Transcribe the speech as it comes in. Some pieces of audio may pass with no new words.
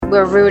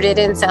We're rooted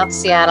in South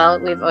Seattle.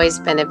 We've always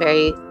been a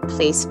very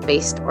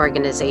place-based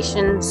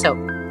organization. So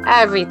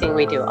everything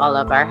we do, all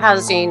of our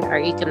housing, our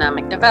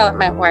economic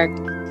development work,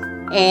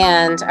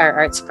 and our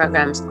arts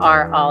programs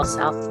are all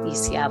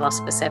Southeast Seattle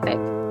specific.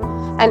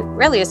 And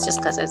really, it's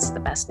just because it's the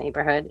best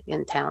neighborhood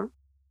in town.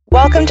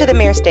 Welcome to the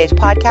Mirror Stage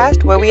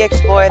podcast, where we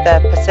explore the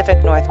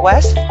Pacific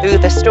Northwest through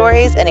the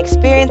stories and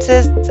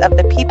experiences of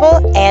the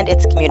people and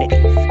its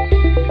communities.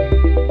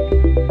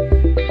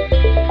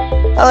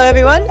 Hello,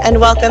 everyone, and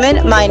welcome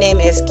in. My name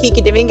is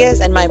Kiki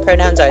Dominguez, and my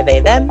pronouns are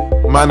they, them.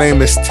 My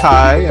name is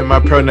Ty, and my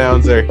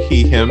pronouns are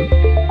he, him.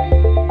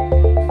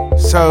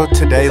 So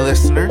today,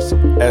 listeners,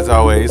 as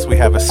always, we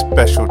have a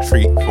special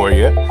treat for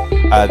you.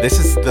 This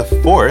is the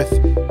fourth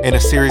in a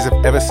series of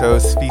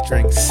episodes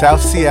featuring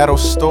South Seattle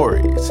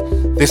stories.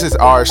 This is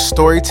our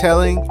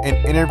storytelling and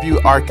interview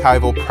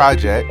archival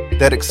project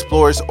that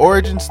explores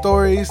origin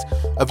stories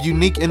of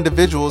unique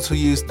individuals who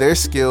use their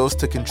skills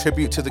to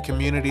contribute to the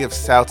community of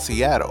South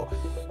Seattle.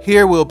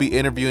 Here we'll be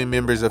interviewing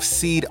members of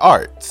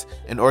SEEDArts,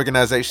 an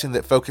organization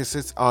that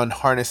focuses on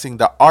harnessing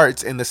the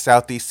arts in the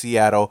Southeast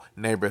Seattle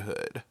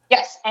neighborhood.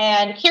 Yes,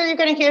 and here you're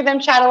going to hear them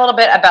chat a little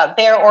bit about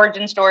their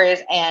origin stories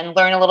and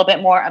learn a little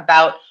bit more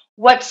about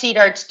what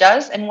SEEDArts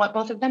does and what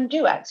both of them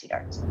do at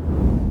SEEDArts.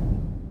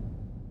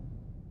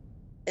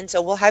 And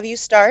so we'll have you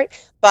start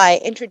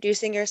by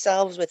introducing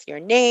yourselves with your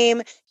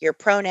name, your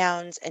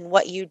pronouns, and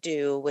what you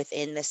do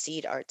within the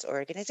SEEDArts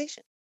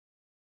organization.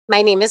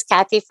 My name is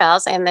Kathy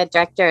Fells. I'm the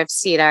director of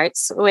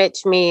SEEDArts,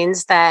 which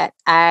means that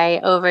I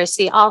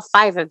oversee all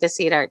 5 of the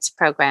SEEDArts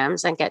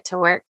programs and get to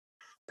work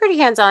pretty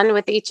hands-on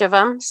with each of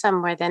them, some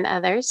more than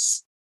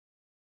others.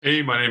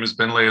 Hey, my name is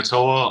Ben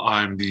Leatoa.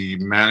 I'm the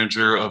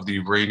manager of the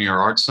Rainier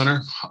Arts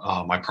Center.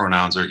 My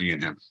pronouns are he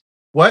and him.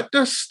 What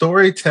does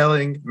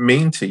storytelling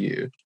mean to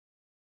you?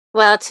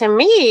 Well, to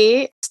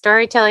me,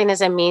 storytelling is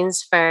a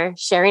means for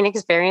sharing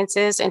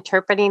experiences,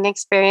 interpreting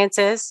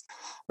experiences.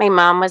 My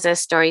mom was a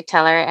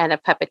storyteller and a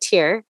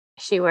puppeteer.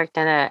 She worked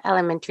in an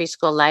elementary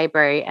school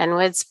library and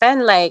would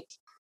spend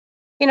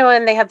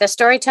when they have the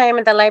story time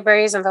in the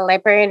libraries and the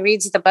librarian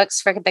reads the books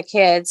for the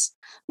kids,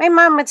 my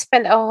mom would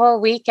spend a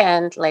whole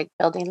weekend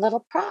building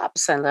little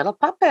props and little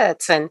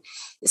puppets. And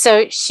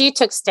so she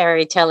took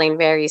storytelling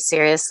very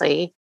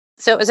seriously.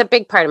 So it was a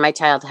big part of my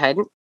childhood.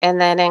 And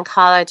then in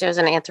college, I was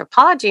an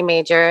anthropology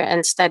major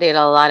and studied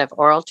a lot of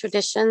oral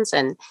traditions.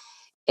 And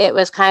it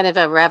was kind of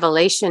a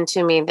revelation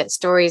to me that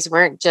stories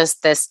weren't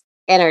just this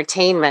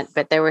entertainment,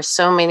 but there were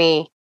so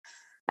many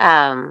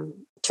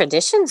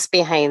traditions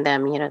behind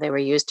them. They were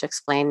used to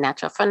explain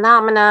natural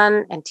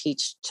phenomenon and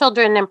teach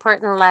children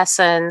important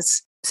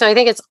lessons. So I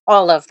think it's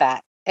all of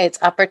that.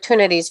 It's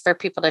opportunities for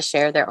people to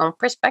share their own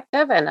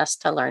perspective and us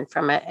to learn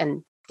from it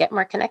and get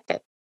more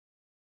connected.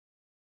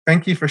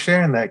 Thank you for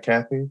sharing that,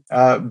 Kathy.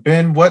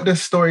 Ben, what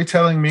does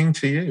storytelling mean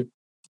to you?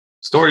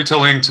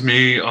 Storytelling to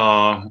me,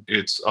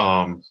 it's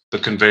the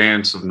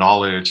conveyance of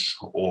knowledge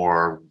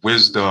or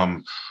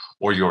wisdom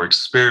or your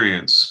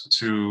experience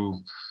to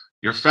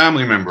your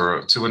family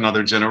member, to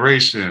another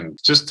generation,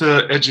 just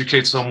to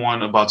educate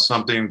someone about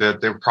something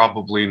that they're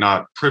probably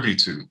not privy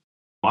to.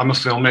 I'm a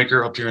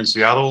filmmaker up here in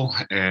Seattle,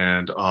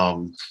 and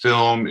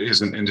film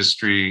is an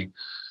industry.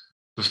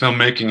 The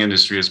filmmaking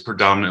industry is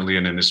predominantly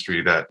an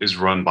industry that is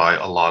run by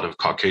a lot of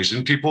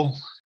Caucasian people.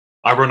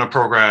 I run a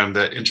program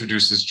that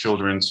introduces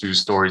children to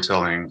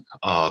storytelling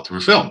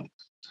through film.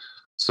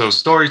 So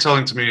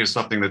storytelling to me is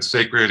something that's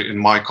sacred in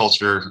my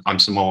culture. I'm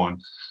Samoan.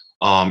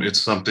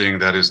 It's something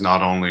that is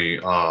not only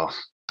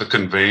the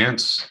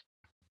conveyance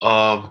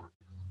of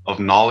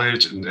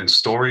knowledge and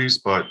stories,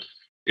 but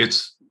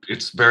it's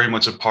very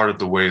much a part of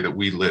the way that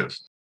we live.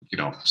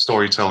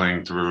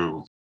 Storytelling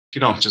through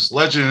just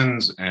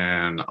legends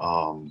and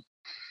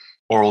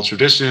oral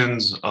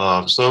traditions.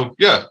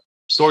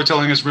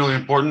 Storytelling is really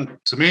important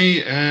to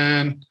me,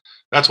 and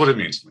that's what it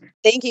means to me.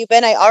 Thank you,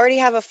 Ben. I already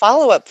have a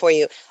follow-up for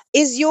you.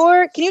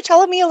 Can you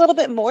tell me a little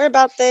bit more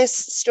about this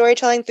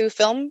storytelling through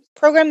film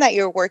program that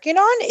you're working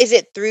on? Is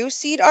it through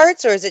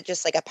SEEDArts, or is it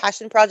just like a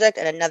passion project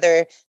and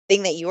another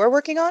thing that you are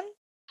working on?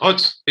 Oh,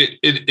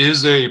 it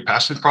is a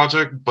passion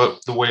project,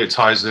 but the way it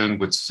ties in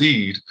with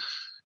SEED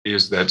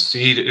is that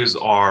SEED is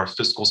our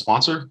fiscal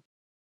sponsor.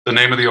 The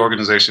name of the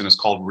organization is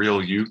called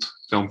Real Youth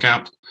Film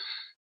Camp.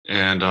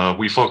 And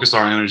we focus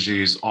our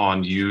energies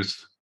on youth,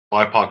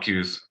 BIPOC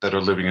youth that are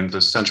living in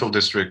the Central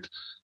District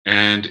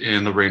and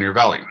in the Rainier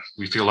Valley.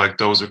 We feel like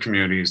those are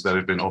communities that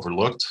have been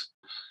overlooked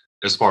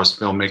as far as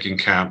filmmaking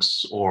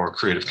camps or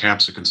creative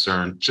camps are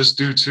concerned, just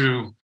due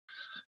to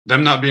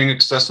them not being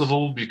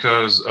accessible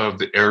because of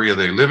the area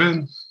they live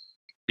in,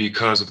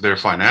 because of their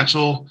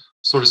financial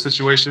sort of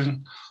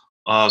situation.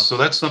 So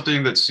that's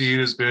something that SEED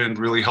has been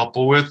really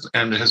helpful with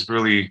and has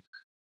really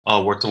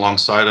worked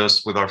alongside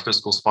us with our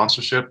fiscal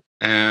sponsorship.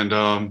 And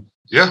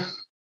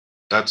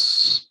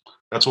that's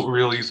what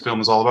Real Youth Film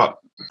is all about.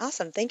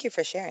 Awesome. Thank you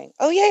for sharing.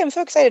 Oh, yeah. I'm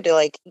so excited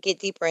to get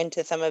deeper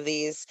into some of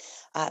these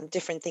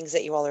different things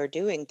that you all are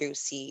doing through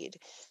SEED.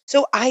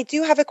 So I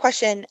do have a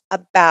question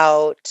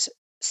about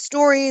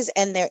stories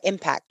and their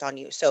impact on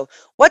you. So,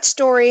 what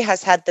story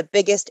has had the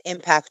biggest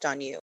impact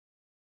on you?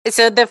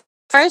 So the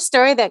first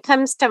story that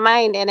comes to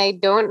mind, and I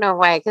don't know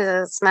why,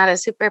 because it's not a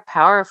super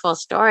powerful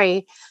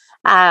story,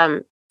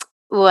 um,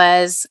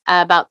 was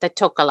about the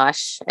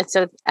Tokalash. And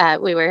so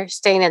we were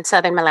staying in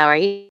southern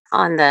Malawi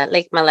on the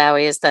Lake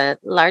Malawi is the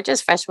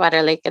largest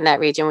freshwater lake in that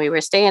region. We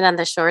were staying on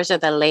the shores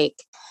of the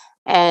lake,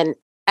 and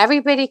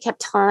everybody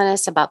kept telling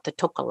us about the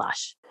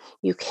Tokalash.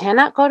 You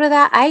cannot go to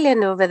that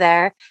island over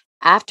there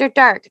after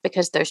dark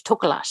because there's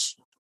Tokalash.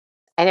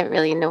 I didn't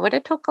really know what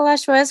a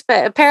Tokalash was,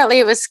 but apparently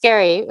it was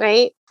scary,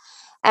 right?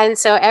 And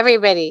so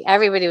everybody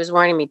was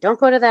warning me, don't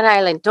go to that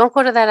island, don't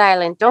go to that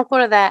island, don't go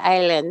to that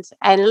island.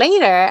 And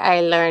later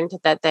I learned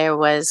that there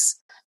was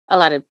a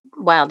lot of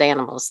wild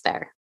animals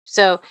there.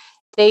 So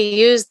they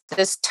used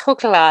this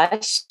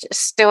Tokalash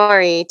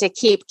story to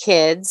keep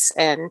kids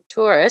and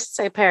tourists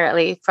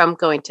apparently from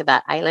going to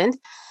that island.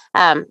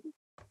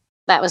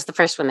 That was the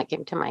first one that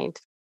came to mind.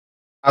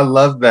 I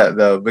love that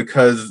though,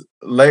 because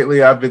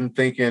lately I've been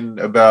thinking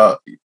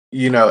about,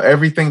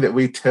 everything that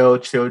we tell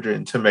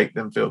children to make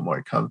them feel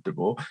more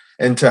comfortable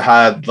and to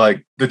hide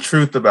like the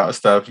truth about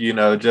stuff,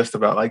 just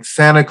about like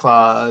Santa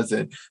Claus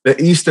and the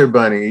Easter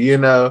Bunny,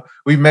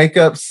 we make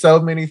up so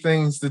many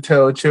things to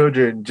tell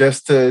children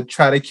just to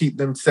try to keep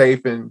them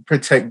safe and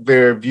protect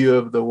their view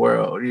of the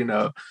world,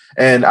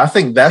 And I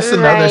think that's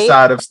another Right.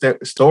 side of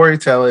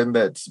storytelling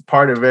that's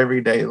part of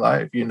everyday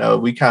life.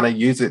 We kind of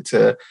use it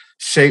to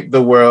shape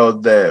the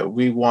world that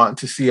we want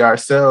to see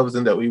ourselves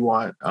and that we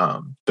want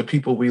the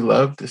people we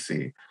love to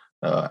see.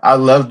 I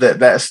love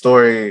that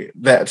story,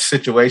 that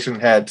situation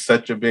had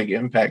such a big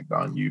impact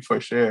on you for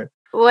sure.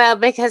 Well,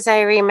 because I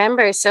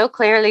remember so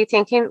clearly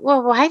thinking,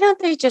 well, why don't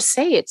they just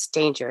say it's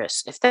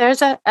dangerous? If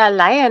there's a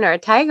lion or a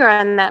tiger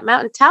on that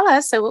mountain, tell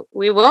us so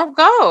we won't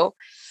go.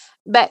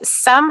 But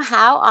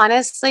somehow,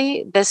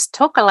 honestly, this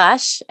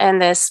Tokalash and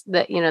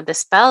the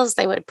spells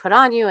they would put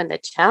on you and the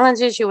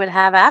challenges you would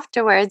have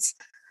afterwards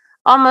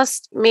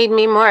almost made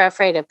me more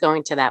afraid of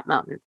going to that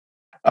mountain.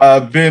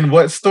 Ben,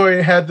 what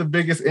story had the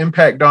biggest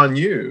impact on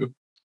you?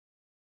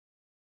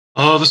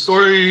 The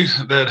story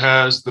that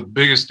has the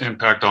biggest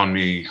impact on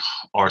me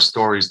are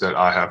stories that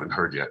I haven't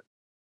heard yet,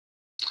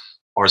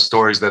 are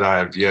stories that I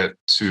have yet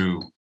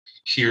to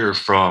hear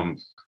from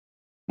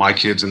my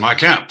kids in my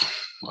camp,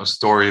 a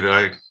story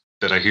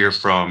that I hear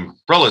from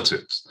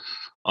relatives.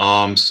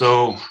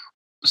 So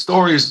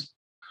stories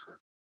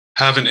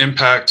have an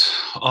impact,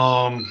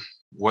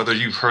 whether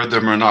you've heard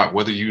them or not,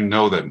 whether you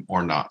know them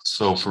or not.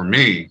 So for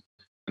me,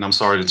 and I'm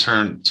sorry to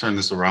turn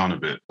this around a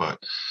bit, but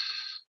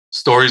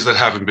stories that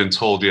haven't been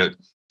told yet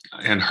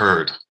and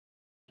heard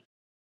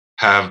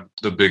have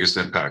the biggest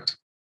impact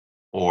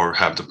or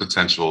have the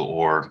potential,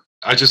 or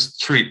I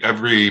just treat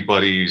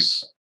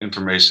everybody's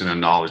information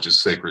and knowledge as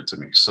sacred to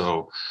me.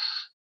 So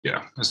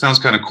yeah, it sounds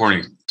kind of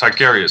corny.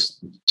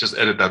 Ticarius, just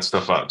edit that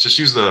stuff out. Just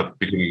use the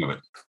beginning of it.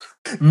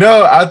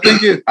 No, I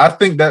think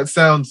that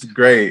sounds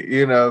great,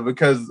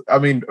 because I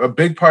mean, a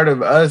big part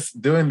of us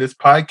doing this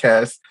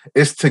podcast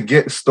is to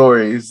get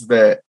stories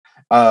that,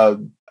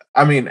 and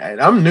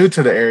I'm new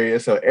to the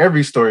area, so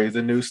every story is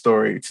a new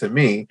story to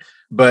me,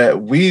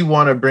 but we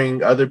want to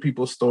bring other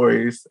people's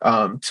stories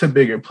to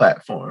bigger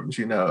platforms.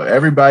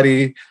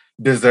 Everybody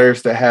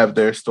deserves to have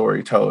their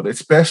story told,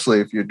 especially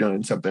if you're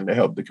doing something to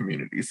help the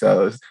community.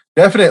 So it's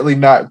definitely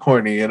not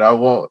corny, and I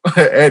won't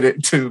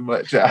edit too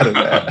much out of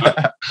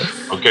that.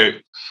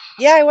 Okay.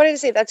 Yeah, I wanted to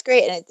say that's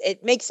great. And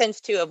it makes sense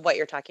too of what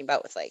you're talking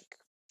about with like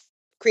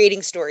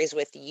creating stories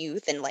with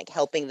youth and like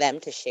helping them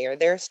to share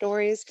their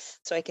stories.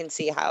 So I can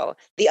see how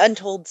the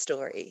untold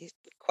story,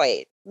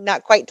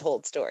 not quite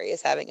told story,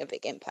 is having a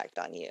big impact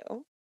on you.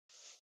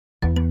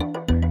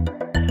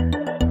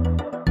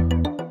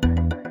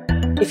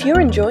 If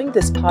you're enjoying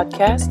this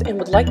podcast and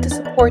would like to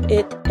support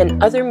it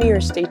and other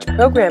Mirror Stage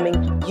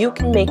programming, you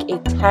can make a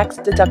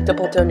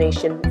tax-deductible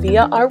donation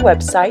via our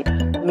website,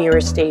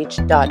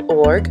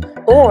 mirrorstage.org,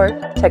 or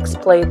text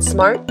Play It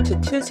Smart to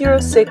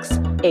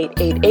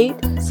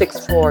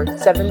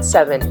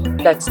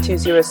 206-888-6477. That's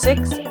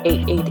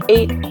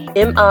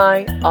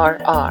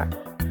 206-888-MIRR.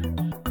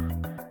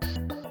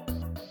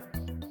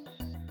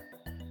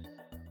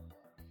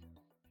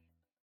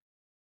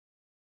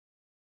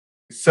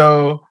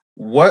 So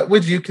what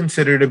would you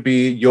consider to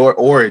be your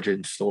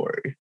origin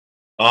story?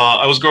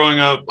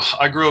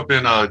 I grew up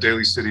in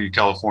Daly City,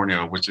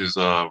 California, which is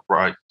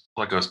right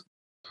like a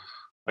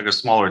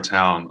smaller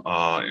town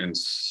in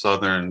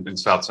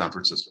South San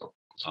Francisco.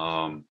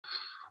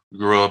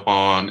 Grew up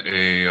on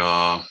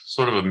a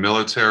sort of a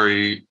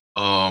military.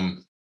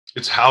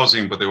 It's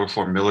housing, but they were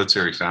for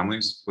military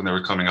families when they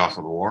were coming off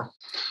of the war.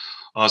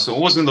 So it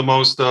wasn't the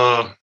most.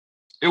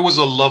 It was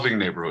a loving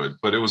neighborhood,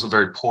 but it was a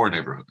very poor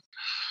neighborhood.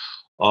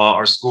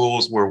 Our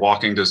schools were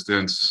walking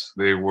distance.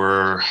 They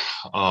were,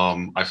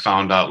 I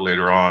found out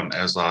later on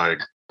as I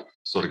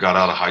sort of got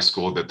out of high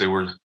school that they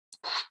were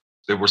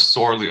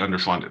sorely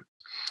underfunded.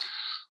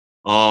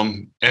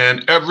 And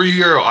every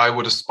year I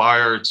would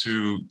aspire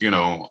to, get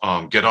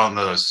on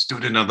the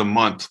student of the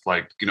month,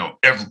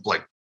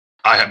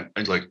 I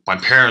had like my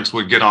parents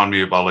would get on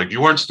me about like,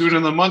 you weren't student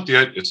of the month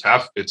yet.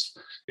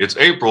 It's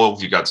April.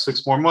 You got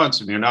 6 more months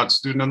and you're not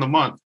student of the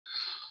month.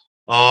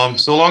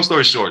 So long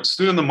story short,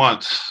 student of the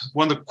month,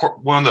 one of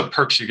the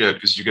perks you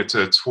get is you get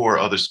to tour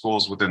other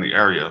schools within the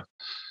area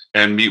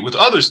and meet with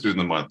other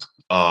student of the month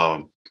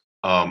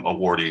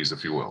awardees,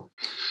 if you will.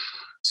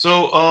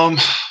 So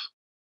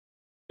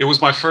it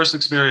was my first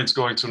experience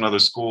going to another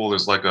school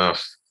as like a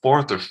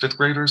 4th or 5th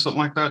grader or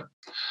something like that.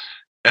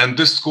 And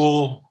this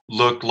school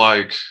looked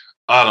like,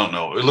 I don't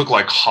know, it looked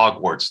like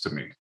Hogwarts to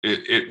me.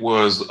 It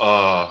was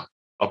a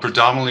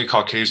predominantly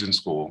Caucasian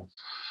school.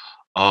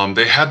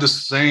 They had the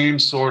same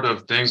sort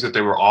of things that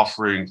they were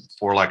offering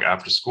for like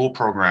after school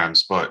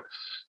programs, but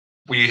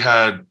we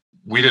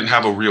didn't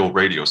have a real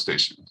radio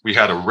station. We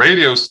had a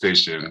radio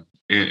station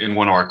in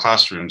one of our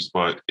classrooms,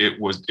 but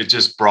it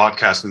just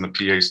broadcast in the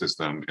PA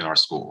system in our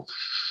school.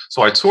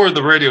 So I toured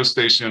the radio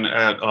station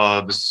at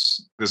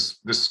this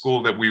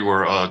school that we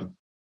were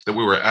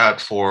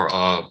at for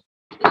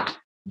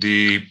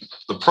the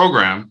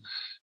program,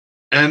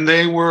 and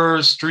they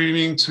were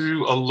streaming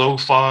to a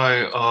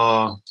lo-fi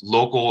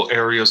local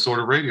area sort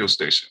of radio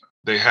station.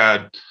 They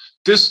had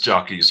disc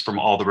jockeys from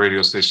all the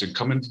radio station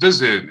come and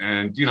visit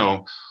and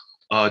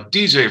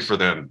DJ for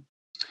them.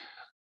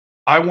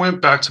 I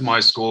went back to my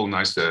school and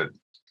I said,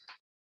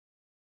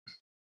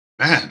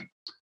 man,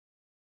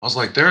 I was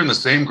like, they're in the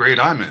same grade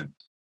I'm in,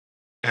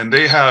 and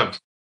they have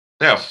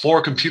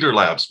 4 computer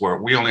labs where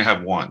we only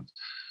have 1.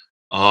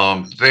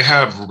 They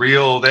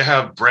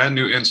have brand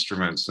new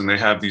instruments, and they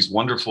have these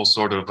wonderful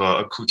sort of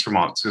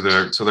accoutrement to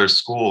their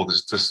school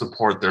to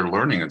support their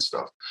learning and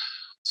stuff.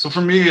 So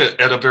for me,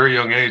 at a very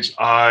young age,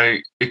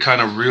 it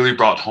kind of really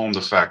brought home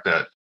the fact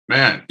that,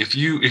 man, if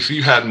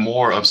you had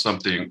more of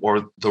something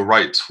or the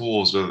right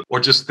tools or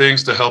just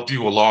things to help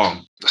you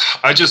along,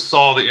 I just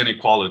saw the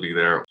inequality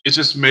there. It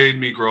just made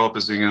me grow up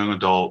as a young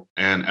adult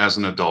and as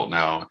an adult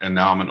now, and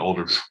now I'm an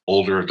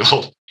older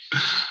adult.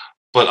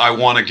 But I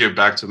want to give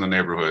back to the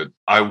neighborhood.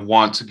 I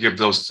want to give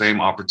those same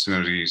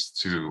opportunities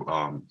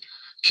to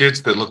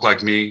kids that look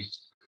like me,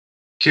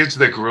 kids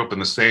that grew up in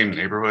the same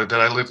neighborhood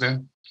that I lived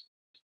in.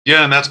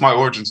 Yeah, and that's my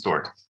origin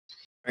story.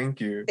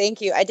 Thank you.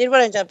 Thank you. I did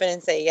want to jump in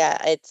and say, yeah,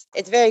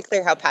 it's very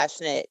clear how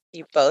passionate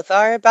you both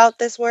are about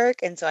this work.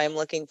 And so I'm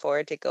looking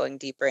forward to going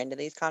deeper into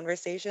these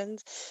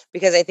conversations,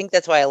 because I think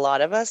that's why a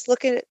lot of us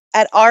look at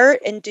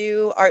art and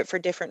do art for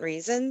different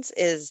reasons.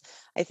 Is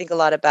I think a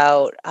lot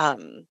about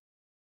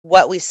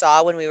what we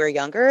saw when we were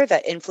younger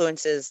that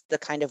influences the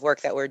kind of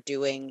work that we're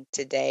doing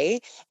today,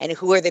 and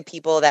who are the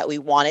people that we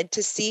wanted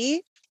to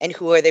see and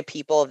who are the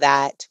people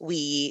that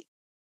we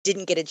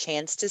didn't get a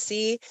chance to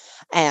see,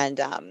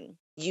 and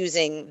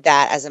using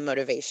that as a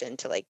motivation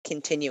to like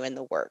continue in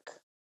the work.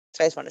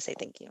 So I just want to say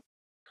thank you.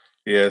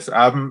 Yes,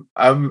 I'm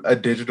a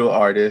digital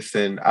artist,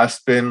 and I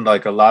spend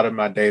like a lot of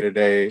my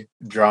day-to-day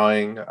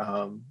drawing,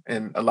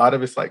 and a lot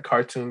of it's like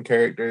cartoon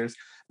characters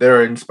that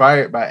are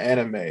inspired by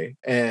anime.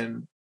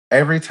 And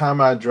every time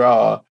I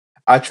draw,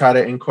 I try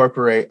to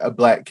incorporate a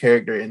Black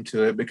character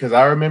into it, because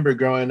I remember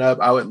growing up,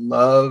 I would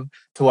love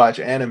to watch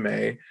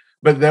anime,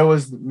 but there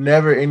was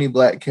never any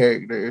Black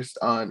characters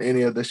on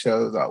any of the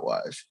shows I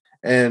watched.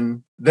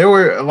 And there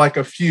were like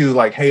a few,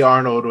 like Hey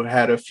Arnold who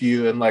had a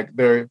few, and like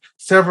there are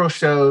several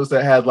shows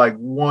that had like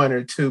 1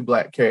 or 2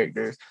 Black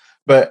characters.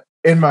 But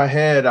in my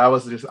head, I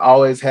was just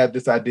always had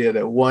this idea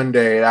that one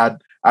day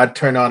I'd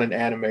turn on an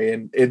anime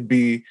and it'd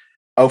be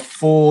a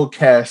full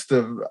cast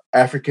of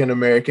African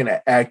American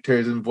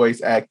actors and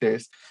voice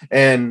actors.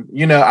 And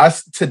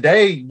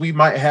today we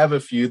might have a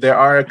few. There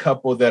are a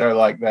couple that are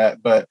like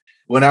that, but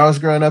when I was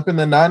growing up in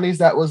the 90s,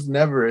 that was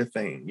never a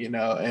thing,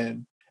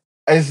 and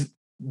it's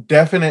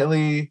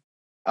definitely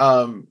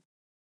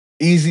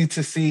easy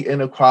to see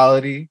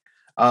inequality,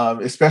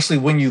 especially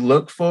when you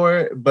look for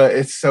it, but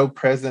it's so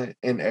present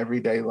in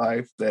everyday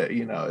life that,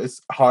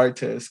 it's hard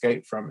to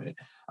escape from it.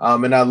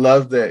 And I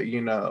love that,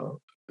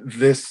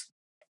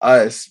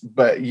 us,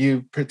 but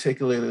you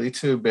particularly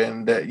too,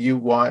 Ben, that you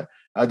want,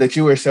 that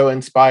you were so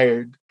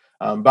inspired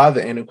by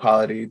the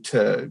inequality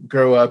to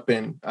grow up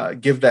and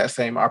give that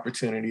same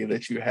opportunity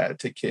that you had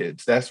to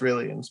kids. That's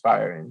really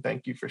inspiring.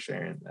 Thank you for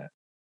sharing that.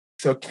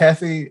 So,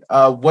 Kathy,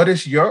 what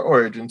is your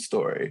origin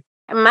story?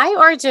 My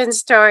origin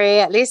story,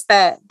 at least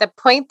the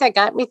point that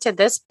got me to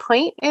this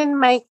point in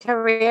my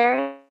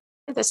career,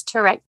 this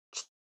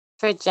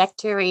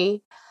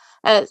trajectory,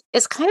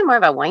 is kind of more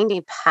of a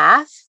winding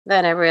path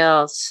than a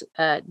real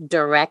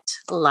direct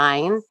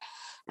line.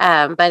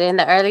 But in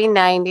the early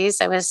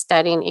 90s, I was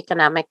studying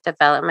economic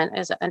development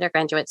as an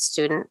undergraduate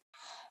student.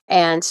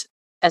 And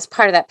as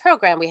part of that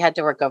program, we had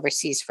to work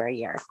overseas for a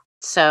year.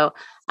 So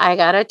I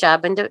got a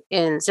job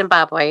in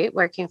Zimbabwe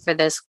working for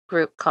this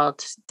group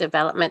called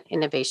Development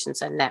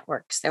Innovations and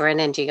Networks. They were an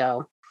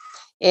NGO.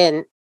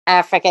 In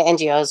Africa,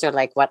 NGOs are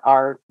like what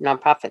our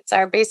nonprofits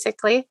are,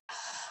 basically.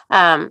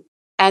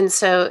 And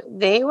so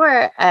they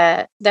were,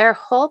 their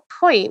whole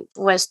point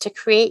was to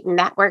create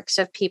networks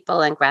of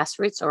people and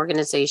grassroots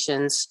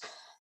organizations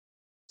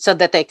so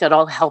that they could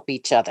all help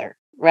each other,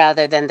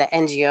 rather than the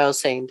NGO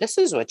saying, this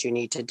is what you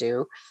need to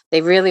do.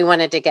 They really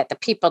wanted to get the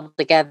people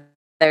together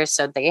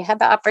so they had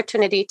the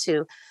opportunity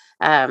to,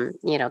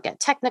 get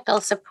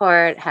technical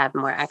support, have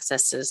more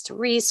accesses to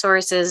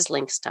resources,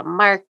 links to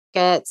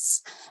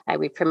markets.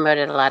 We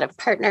promoted a lot of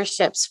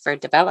partnerships for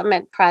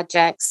development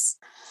projects.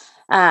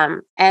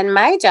 And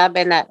my job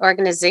in that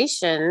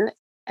organization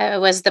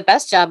was the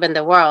best job in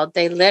the world.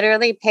 They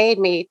literally paid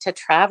me to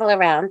travel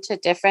around to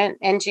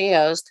different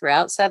NGOs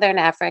throughout Southern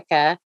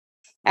Africa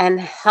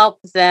and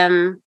help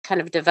them kind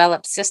of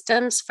develop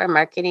systems for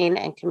marketing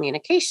and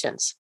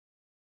communications.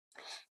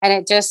 And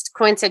it just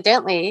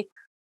coincidentally,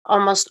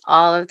 almost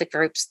all of the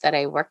groups that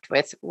I worked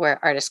with were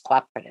artist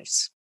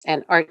cooperatives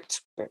and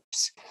arts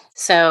groups.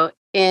 So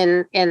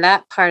in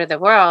that part of the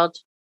world,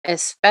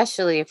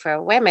 especially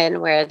for women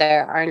where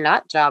there are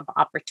not job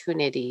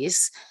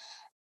opportunities,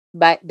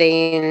 but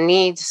they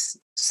need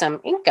some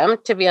income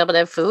to be able to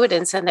have food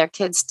and send their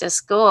kids to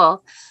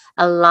school,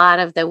 a lot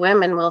of the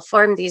women will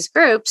form these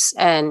groups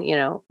and,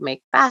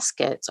 make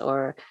baskets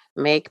or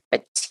make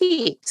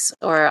batiks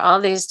or all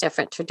these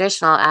different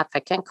traditional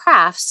African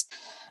crafts.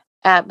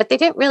 But they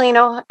didn't really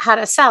know how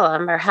to sell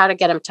them or how to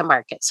get them to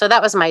market. So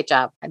that was my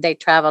job. I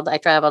traveled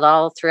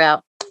all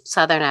throughout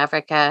Southern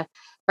Africa,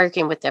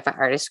 working with different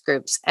artist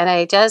groups. And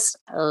I just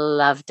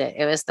loved it.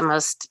 It was the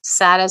most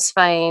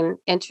satisfying,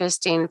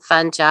 interesting,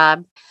 fun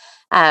job.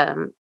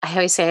 I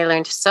always say I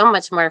learned so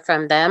much more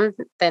from them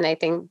than I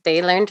think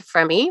they learned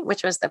from me,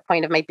 which was the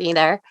point of my being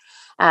there.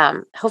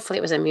 Hopefully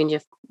it was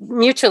a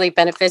mutually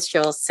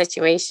beneficial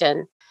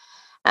situation.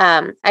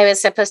 I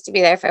was supposed to be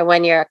there for a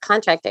 1-year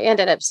contract. I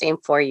ended up staying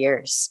 4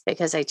 years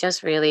because I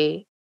just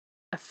really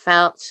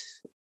felt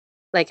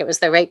like it was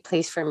the right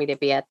place for me to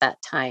be at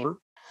that time.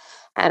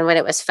 And when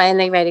it was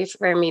finally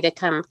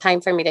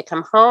time for me to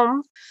come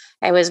home,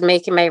 I was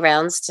making my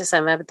rounds to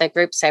some of the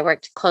groups I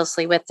worked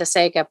closely with to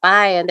say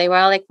goodbye. And they were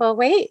all like, well,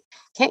 wait,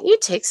 can't you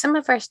take some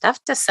of our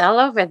stuff to sell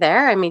over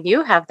there? I mean,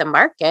 you have the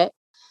market.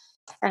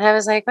 And I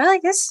was like, well, I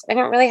guess I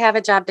don't really have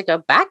a job to go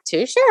back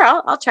to. Sure,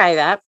 I'll try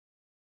that.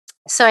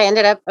 So I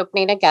ended up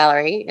opening a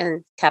gallery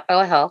in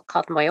Capitol Hill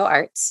called Moyo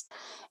Arts.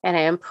 And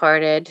I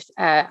imported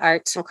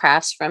arts and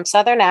crafts from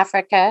Southern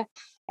Africa,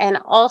 and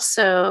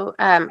also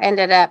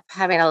ended up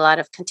having a lot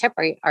of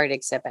contemporary art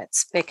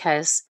exhibits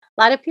because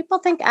a lot of people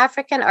think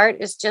African art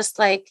is just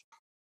like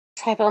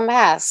tribal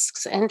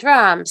masks and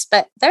drums,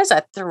 but there's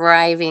a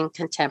thriving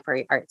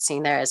contemporary art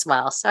scene there as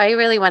well. So I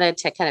really wanted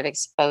to kind of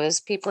expose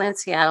people in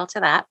Seattle to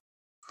that.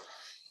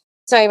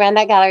 So I ran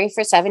that gallery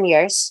for 7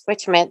 years,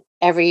 which meant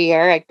every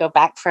year I'd go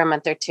back for a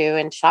month or two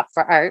and shop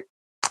for art,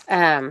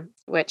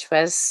 which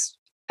was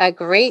a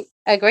great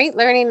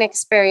learning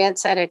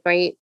experience and a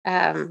great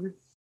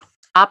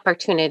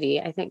opportunity,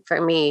 I think, for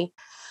me.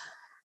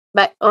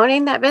 But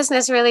owning that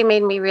business really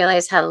made me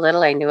realize how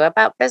little I knew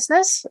about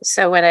business.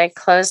 So when I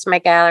closed my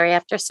gallery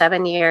after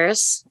 7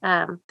 years,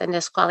 the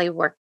Nisqually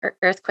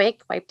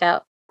earthquake wiped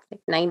out like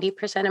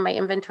 90% of my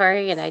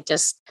inventory, and I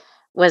just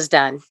was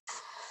done.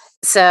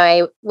 So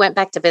I went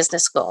back to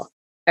business school,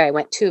 or I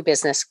went to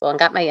business school and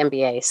got my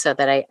MBA so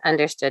that I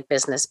understood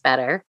business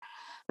better,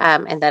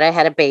 and that I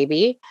had a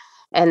baby.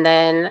 And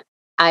then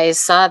I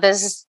saw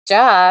this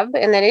job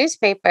in the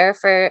newspaper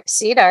for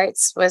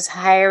SEEDArts was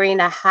hiring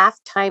a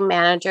half-time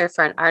manager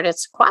for an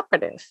artist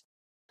cooperative.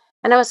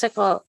 And I was like,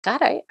 well,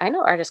 God, I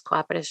know artist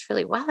cooperatives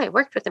really well. I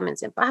worked with them in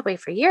Zimbabwe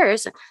for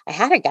years. And I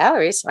had a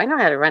gallery, so I know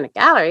how to run a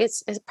gallery.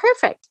 It's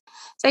perfect.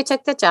 So I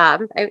took the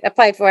job. I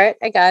applied for it.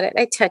 I got it.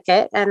 I took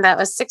it. And that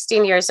was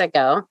 16 years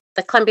ago.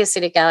 The Columbia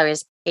City Gallery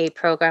is a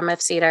program of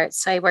SEEDArts.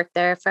 So I worked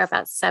there for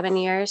about 7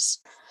 years.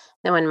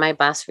 Then when my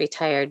boss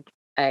retired,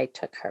 I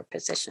took her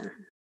position.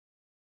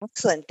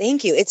 Excellent.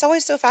 Thank you. It's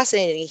always so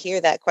fascinating to hear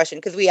that question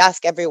because we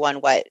ask everyone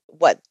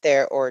what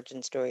their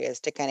origin story is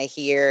to kind of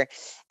hear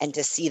and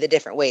to see the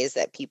different ways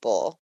that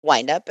people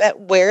wind up at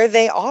where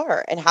they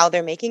are and how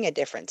they're making a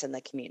difference in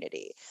the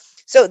community.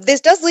 So this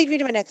does lead me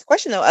to my next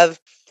question though of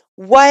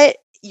what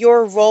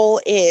your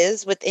role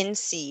is within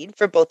Seed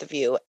for both of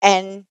you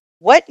and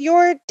what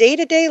your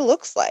day-to-day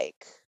looks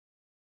like.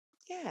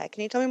 Yeah,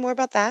 can you tell me more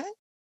about that?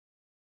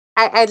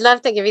 I'd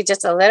love to give you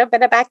just a little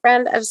bit of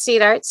background of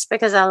SEEDArts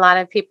because a lot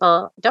of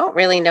people don't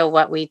really know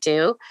what we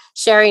do.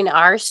 Sharing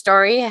our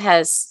story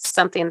has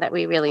something that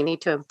we really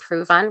need to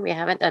improve on. We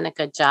haven't done a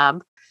good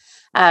job.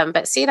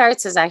 But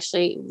SEEDArts is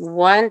actually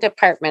one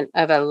department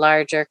of a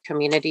larger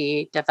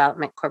community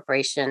development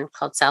corporation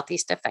called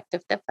Southeast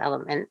Effective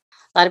Development.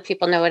 A lot of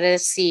people know what it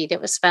is, SEED.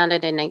 It was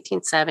founded in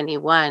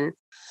 1971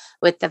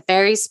 with the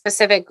very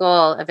specific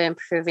goal of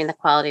improving the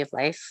quality of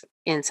life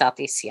in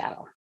Southeast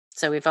Seattle.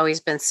 So we've always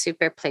been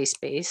super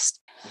place-based.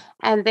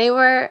 And they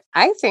were,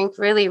 I think,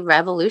 really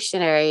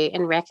revolutionary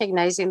in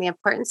recognizing the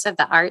importance of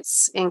the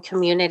arts in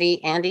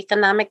community and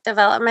economic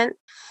development.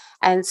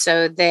 And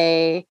so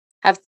they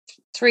have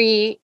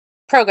 3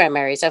 program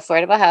areas: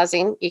 affordable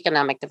housing,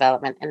 economic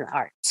development, and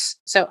arts.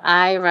 So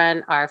I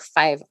run our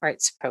 5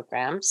 arts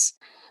programs,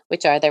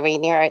 which are the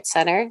Rainier Arts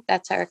Center.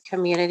 That's our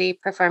community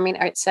performing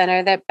arts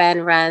center that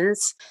Ben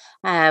runs.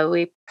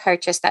 We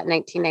purchased that in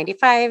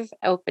 1995,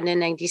 opened in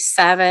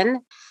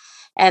 97.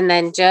 And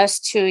then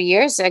just 2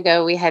 years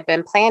ago, we had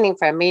been planning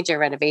for a major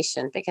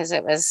renovation because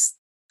it was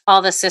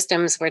all the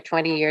systems were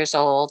 20 years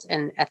old.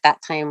 And at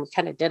that time, we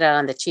kind of did it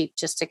on the cheap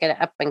just to get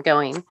it up and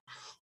going.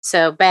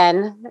 So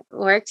Ben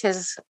worked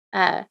his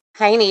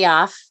hiney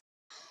off.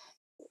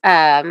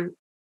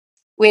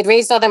 We had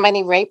raised all the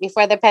money right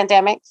before the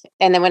pandemic.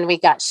 And then when we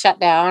got shut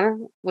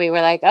down, we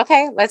were like,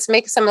 okay, let's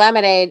make some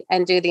lemonade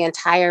and do the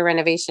entire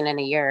renovation in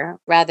a year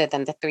rather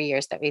than the 3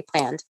 years that we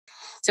planned.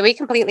 So we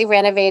completely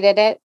renovated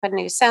it, put a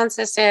new sound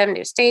system,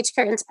 new stage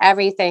curtains,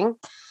 everything.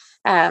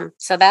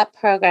 So that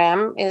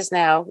program is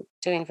now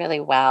doing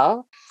really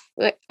well.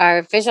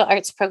 Our visual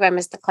arts program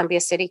is the Columbia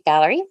City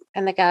Gallery,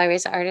 and the gallery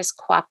is artist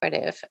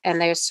cooperative.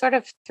 And there's sort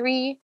of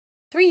three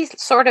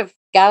sort of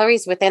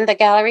galleries within the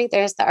gallery.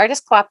 There's the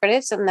artist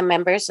cooperatives and the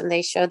members, and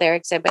they show their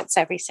exhibits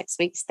every 6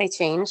 weeks. They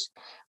change.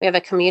 We have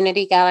a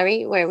community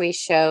gallery where we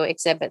show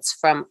exhibits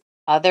from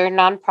other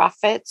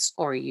nonprofits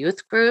or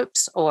youth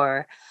groups,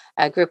 or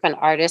a group of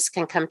artists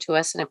can come to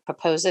us and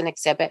propose an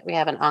exhibit. We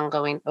have an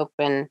ongoing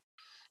open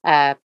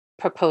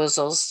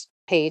proposals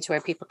page where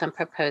people can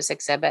propose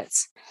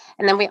exhibits.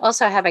 And then we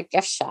also have a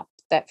gift shop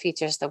that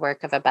features the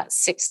work of about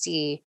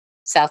 60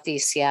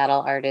 Southeast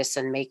Seattle artists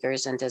and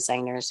makers and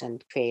designers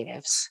and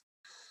creatives.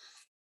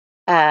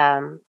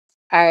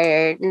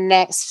 Our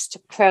next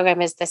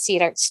program is the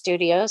SEEDArts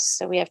Studios.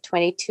 So we have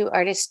 22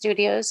 artist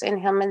studios in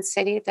Hillman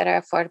City that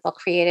are affordable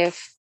creative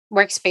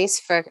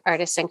workspace for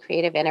artists and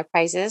creative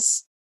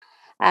enterprises.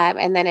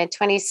 And then in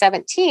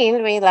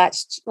 2017, we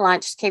launched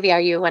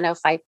KVRU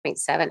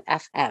 105.7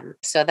 FM.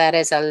 So that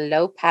is a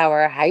low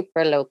power,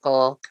 hyper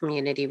local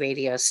community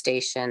radio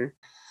station.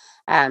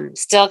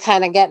 Still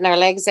kind of getting our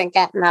legs and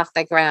getting off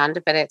the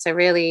ground, but it's a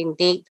really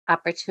neat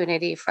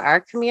opportunity for our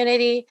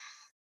community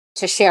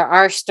to share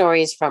our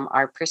stories from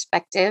our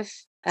perspective.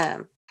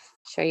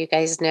 Sure you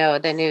guys know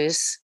the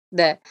news,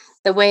 the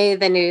way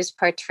the news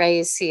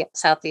portrays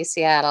Southeast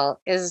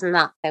Seattle is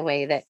not the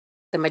way that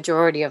the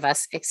majority of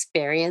us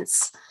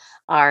experience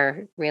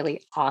our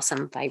really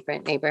awesome,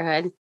 vibrant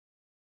neighborhood.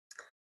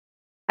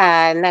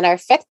 And then our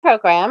fifth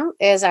program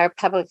is our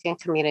public and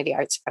community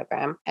arts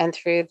program. And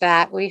through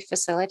that, we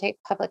facilitate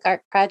public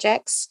art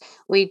projects.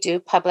 We do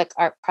public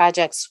art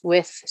projects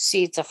with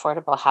SEED's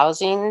affordable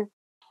housing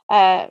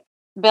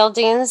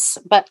buildings,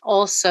 but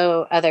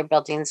also other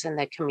buildings in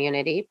the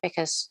community,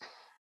 because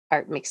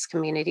art makes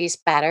communities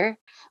better.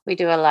 We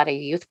do a lot of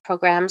youth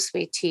programs.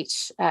 We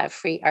teach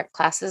free art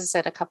classes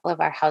at a couple of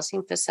our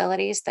housing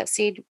facilities that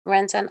SEED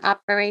runs and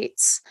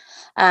operates.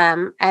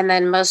 And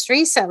then most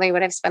recently,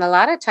 what I've spent a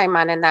lot of time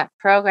on in that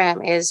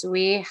program is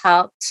we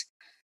helped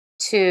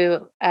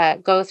to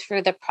go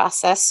through the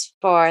process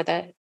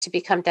to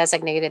become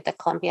designated the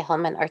Columbia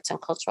Hillman Arts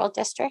and Cultural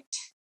District.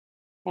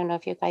 I don't know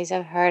if you guys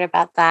have heard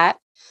about that.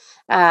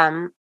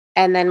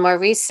 And then more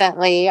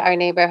recently, our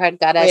neighborhood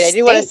got a Wait, I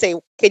do want to say,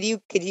 could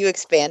you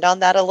expand on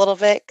that a little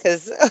bit?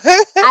 Because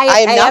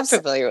I am not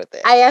familiar with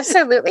it. I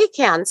absolutely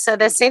can. So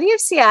the city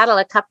of Seattle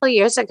a couple of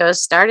years ago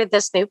started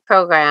this new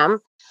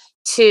program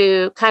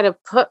to kind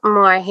of put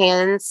more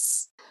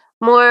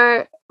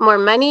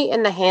money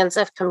in the hands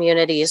of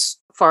communities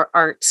for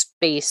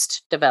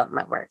arts-based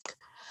development work.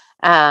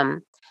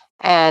 And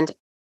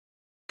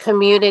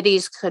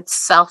communities could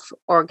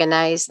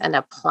self-organize and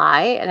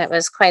apply, and it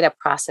was quite a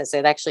process.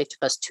 It actually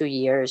took us 2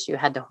 years. You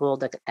had to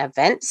hold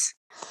events.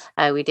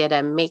 We did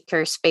an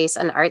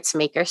arts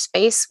maker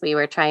space. We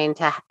were trying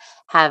to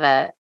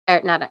have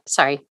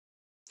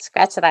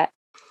scratch that.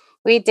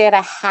 We did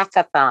a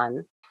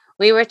hackathon.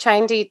 We were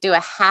trying to do a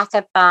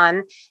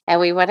hackathon, and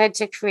we wanted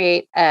to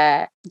create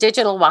a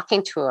digital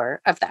walking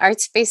tour of the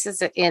art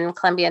spaces in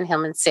Columbia and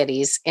Hillman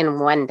cities in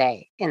one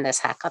day in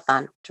this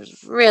hackathon, which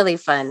was really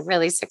fun,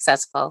 really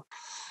successful.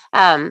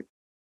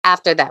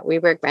 After that, we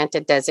were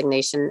granted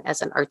designation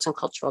as an arts and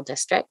cultural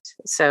district.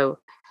 So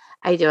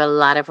I do a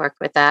lot of work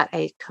with that.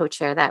 I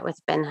co-chair that with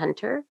Ben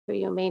Hunter, who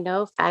you may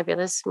know,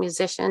 fabulous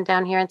musician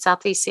down here in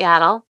Southeast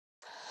Seattle.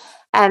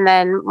 And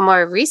then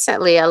more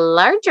recently, a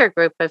larger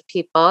group of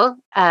people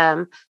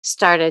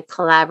started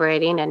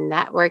collaborating and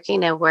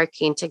networking and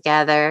working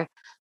together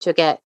to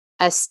get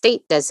a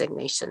state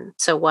designation.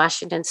 So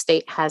Washington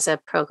State has a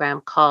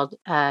program called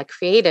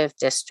Creative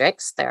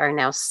Districts. There are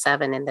now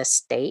 7 in the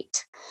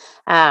state.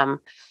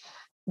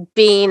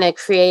 Being a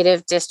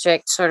creative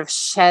district sort of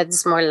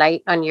sheds more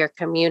light on your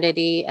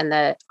community and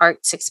the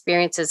arts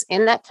experiences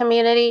in that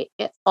community.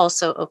 It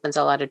also opens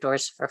a lot of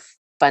doors for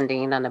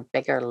funding on a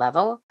bigger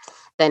level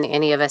than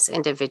any of us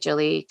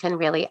individually can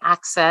really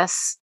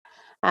access.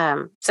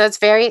 So it's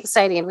very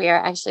exciting. We are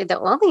actually the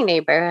only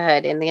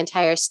neighborhood in the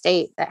entire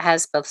state that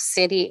has both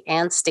city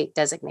and state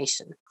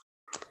designation.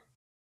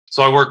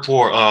 So I work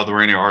for the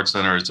Rainier Arts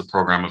Center. It's a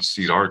program of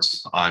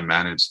SEEDArts. I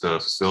manage the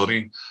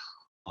facility.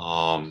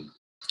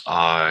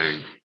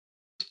 I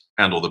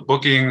handle the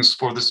bookings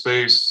for the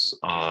space.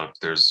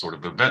 There's sort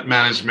of event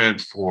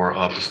management for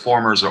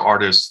performers or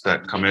artists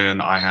that come in.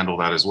 I handle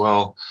that as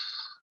well.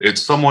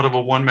 It's somewhat of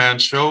a one-man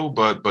show,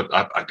 but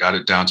I got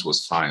it down to a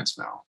science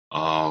now.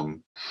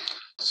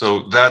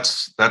 So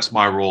that's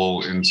my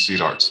role in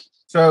SEEDArts.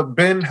 So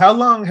Ben, how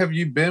long have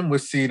you been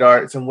with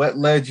SEEDArts, and what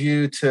led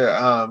you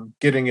to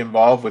getting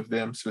involved with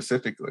them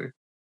specifically?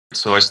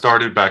 So I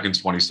started back in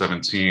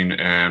 2017,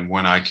 and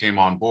when I came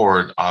on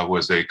board, I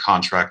was a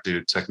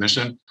contracted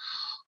technician.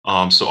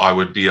 So I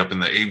would be up in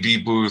the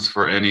AV booth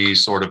for any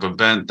sort of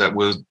event that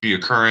would be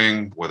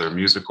occurring, whether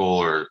musical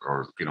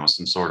or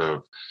some sort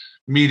of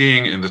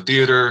meeting in the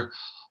theater.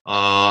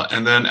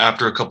 And then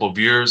after a couple of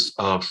years,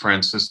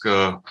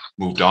 Francisca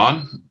moved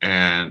on,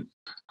 and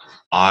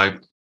I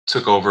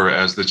took over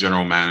as the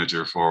general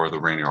manager for the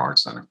Rainier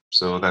Arts Center.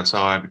 So that's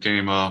how I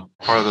became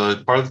part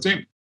of the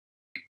team.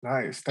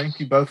 Nice. Thank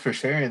you both for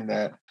sharing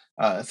that.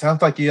 It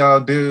sounds like you all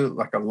do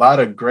like a lot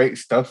of great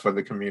stuff for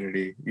the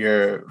community.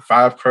 Your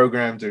 5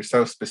 programs are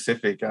so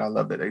specific, and I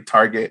love that they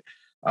target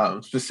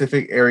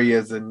specific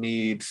areas of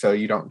need, so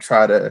you don't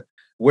try to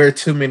wear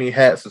too many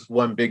hats with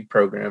one big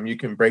program. You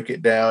can break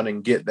it down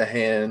and get the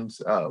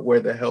hands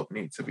where the help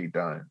needs to be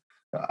done.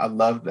 I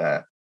love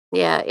that.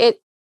 Yeah, it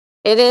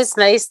is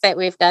nice that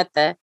we've got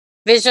the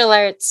visual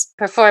arts,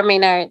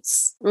 performing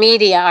arts,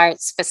 media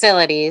arts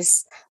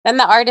facilities, then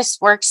the artist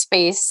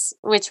workspace,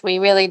 which we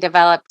really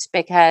developed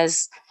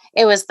because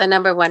it was the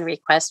number one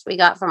request we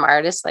got from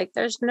artists. Like,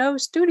 there's no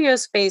studio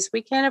space.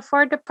 We can't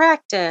afford to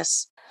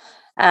practice.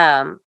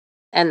 And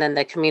then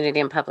the community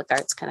and public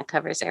arts kind of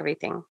covers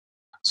everything.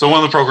 So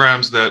one of the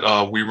programs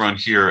that we run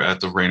here at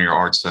the Rainier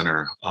Arts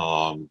Center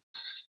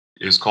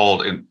is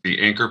called the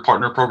Anchor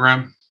Partner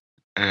Program.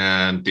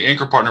 And the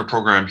Anchor Partner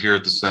Program here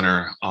at the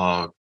center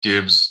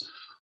gives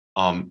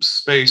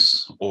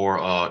space or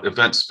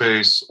event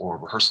space or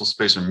rehearsal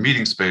space or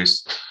meeting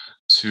space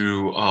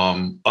to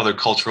other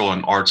cultural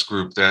and arts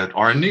group that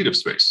are in need of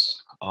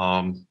space.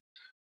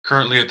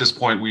 Currently at this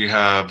point, we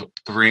have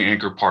 3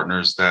 anchor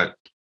partners that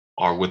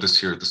are with us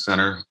here at the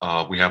center.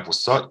 We have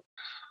Wasat,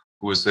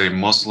 who is a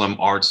Muslim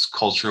arts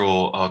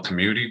cultural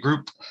community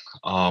group.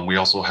 We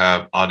also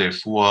have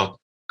Adefua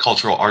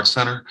Cultural Arts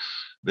Center.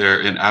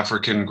 They're an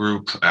African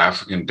group,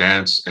 African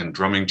dance and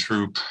drumming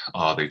troupe.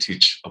 They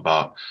teach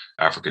about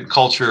African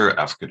culture,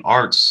 African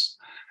arts.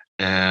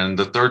 And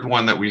the third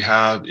one that we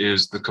have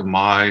is the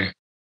Khmer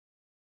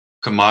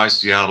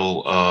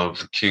Seattle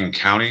of King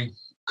County,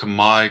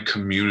 Khmer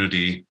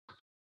community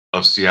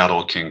of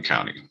Seattle, King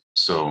County.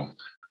 So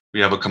we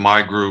have a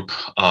Khmer group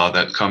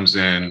that comes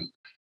in,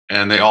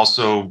 and they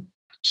also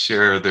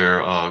share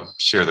their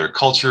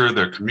culture,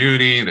 their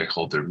community. They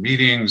hold their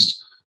meetings.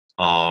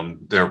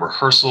 Their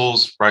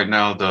rehearsals. Right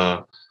now,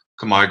 the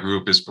Khmer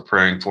group is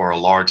preparing for a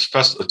large a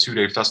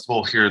 2-day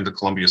festival here in the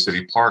Columbia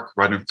City Park,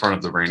 right in front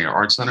of the Rainier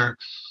Arts Center.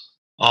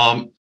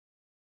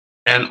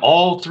 And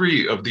all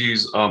 3 of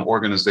these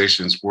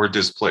organizations were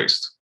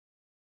displaced.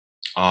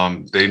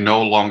 They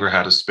no longer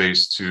had a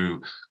space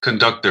to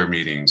conduct their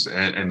meetings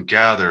and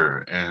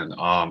gather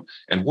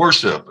and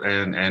worship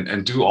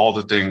and do all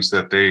the things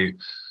that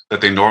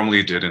they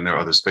normally did in their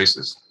other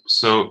spaces.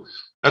 So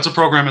that's a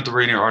program at the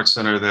Rainier Arts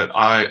Center that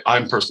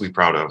I'm personally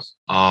proud of.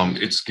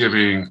 It's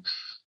giving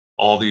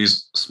all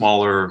these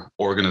smaller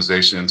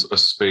organizations a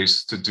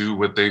space to do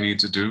what they need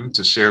to do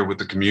to share with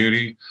the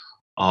community.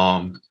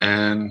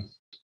 And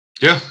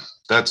yeah,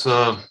 that's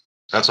our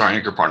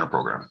Anchor Partner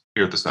Program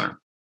here at the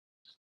center.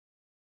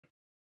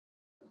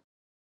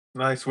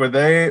 Nice. Were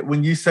they,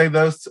 when you say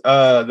those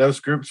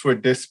groups were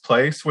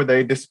displaced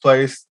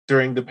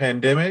during the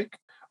pandemic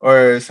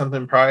or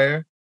something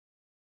prior?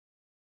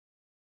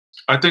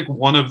 I think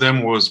one of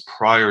them was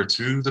prior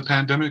to the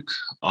pandemic,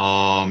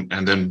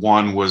 and then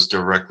one was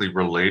directly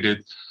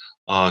related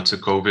to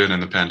COVID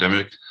and the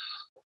pandemic.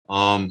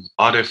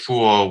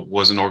 Adefua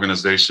was an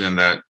organization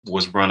that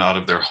was run out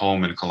of their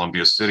home in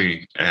Columbia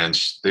City, and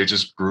they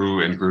just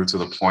grew and grew to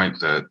the point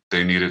that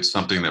they needed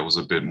something that was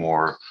a bit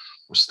more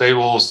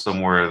stable,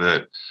 somewhere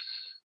that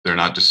they're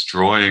not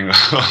destroying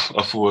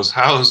Afua's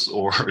house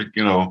or,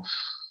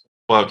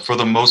 but for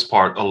the most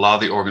part, a lot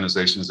of the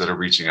organizations that are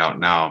reaching out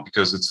now,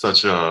 because it's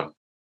a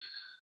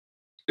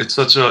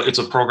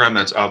program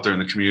that's out there in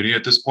the community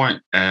at this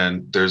point,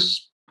 and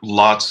there's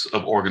lots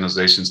of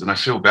organizations, and I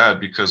feel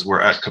bad because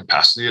we're at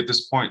capacity at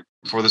this point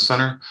for the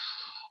center.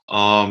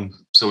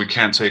 So we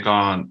can't take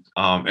on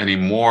any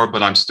more,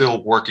 but I'm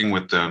still working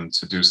with them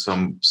to do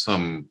some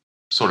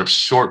sort of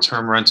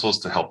short-term rentals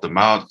to help them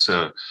out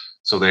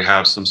so they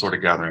have some sort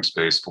of gathering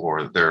space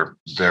for their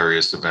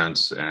various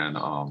events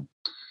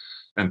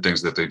and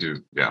things that they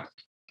do. Yeah.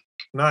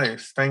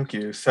 Nice. Thank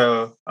you.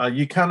 So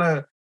you kind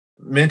of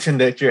mentioned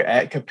that you're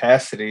at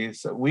capacity.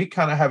 So we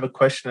kind of have a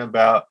question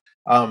about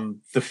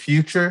the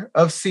future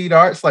of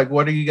SEEDArts. Like,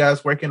 what are you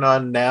guys working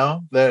on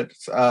now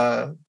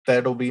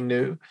that'll be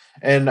new?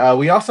 And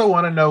we also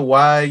want to know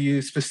why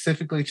you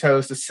specifically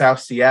chose the South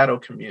Seattle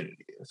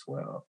community as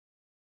well.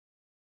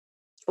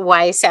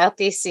 Why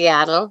Southeast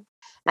Seattle?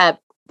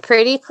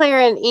 Pretty clear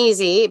and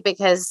easy,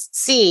 because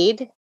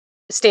SEED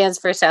stands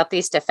for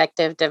Southeast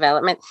Effective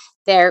Development.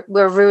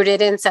 We're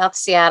rooted in South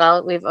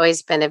Seattle. We've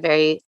always been a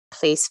very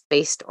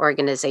place-based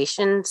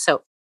organization.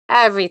 So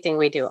everything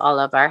we do, all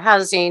of our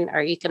housing,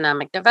 our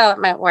economic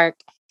development work,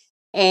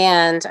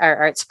 and our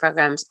arts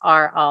programs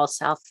are all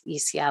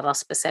Southeast Seattle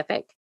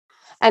specific.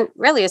 And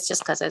really, it's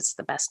just because it's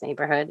the best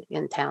neighborhood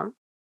in town.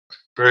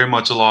 Very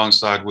much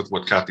alongside with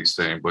what Kathy's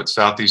saying, but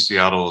Southeast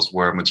Seattle is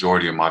where a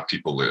majority of my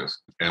people live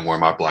and where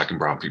my Black and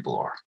brown people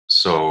are.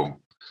 So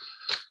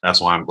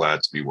that's why I'm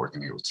glad to be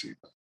working here with Seed.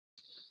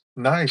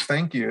 Nice,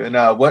 thank you. And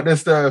what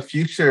does the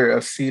future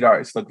of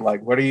SEEDArts look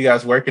like? What are you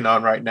guys working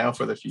on right now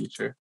for the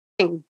future?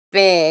 Think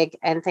big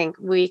and think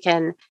we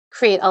can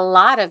create a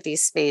lot of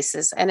these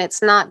spaces. And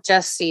it's not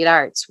just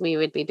SEEDArts. We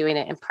would be doing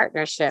it in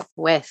partnership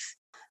with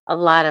a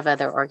lot of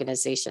other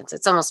organizations.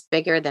 It's almost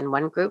bigger than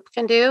one group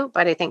can do,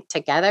 but I think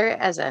together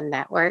as a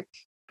network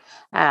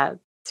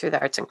through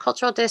the Arts and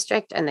Cultural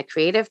District and the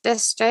Creative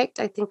District,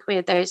 I think we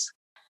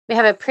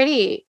have a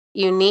pretty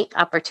unique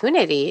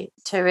opportunity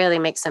to really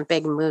make some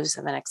big moves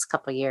in the next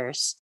couple of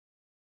years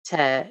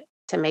to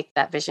make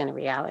that vision a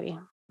reality.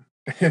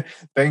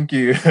 Thank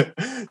you.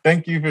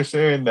 Thank you for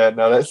sharing that.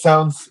 No, that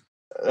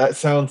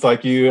sounds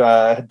like you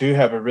do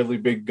have a really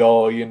big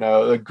goal,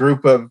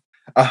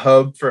 a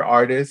hub for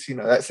artists.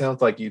 That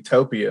sounds like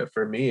utopia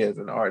for me as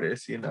an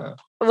artist,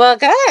 Well,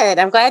 good.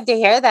 I'm glad to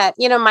hear that.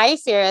 My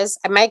fear is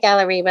my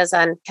gallery was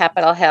on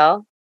Capitol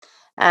Hill.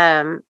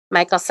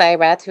 Michael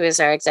Syrath, who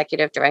is our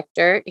executive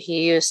director,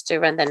 he used to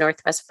run the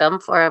Northwest Film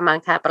Forum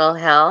on Capitol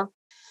Hill.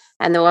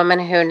 And the woman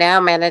who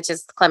now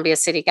manages the Columbia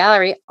City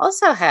Gallery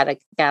also had a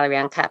gallery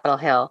on Capitol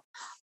Hill.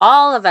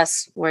 All of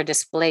us were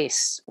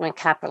displaced when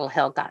Capitol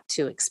Hill got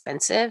too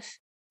expensive.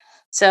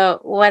 So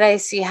what I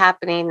see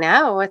happening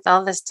now with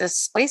all this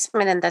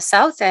displacement in the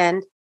South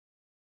End,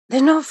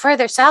 there's no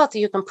further south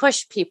you can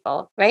push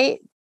people,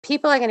 right?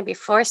 People are going to be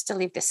forced to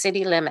leave the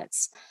city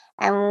limits.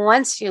 And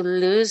once you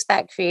lose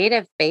that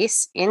creative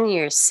base in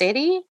your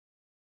city,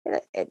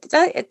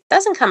 it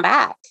doesn't come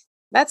back.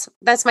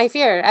 That's my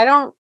fear. I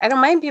don't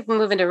mind people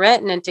moving to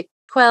Renton and to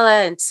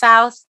Tequila and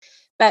South,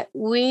 but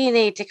we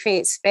need to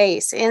create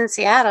space in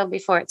Seattle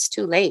before it's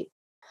too late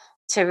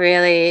to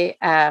really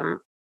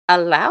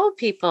allow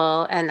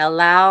people and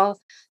allow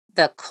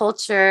the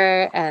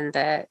culture and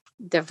the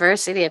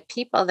diversity of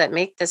people that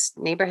make this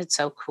neighborhood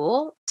so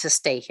cool to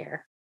stay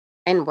here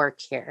and work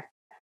here.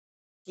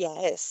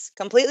 Yes,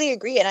 completely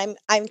agree. And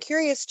I'm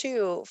curious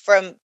too,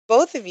 from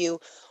both of you,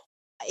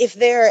 if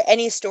there are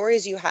any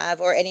stories you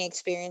have or any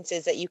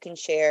experiences that you can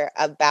share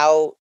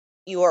about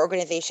your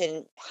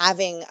organization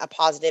having a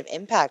positive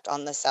impact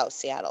on the South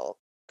Seattle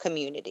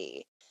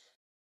community,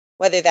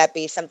 whether that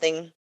be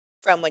something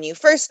from when you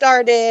first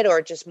started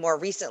or just more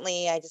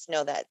recently. I just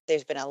know that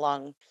there's been a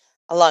long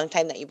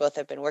time that you both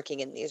have been working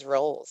in these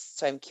roles.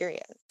 So I'm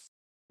curious.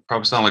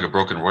 Probably sound like a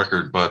broken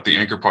record, but the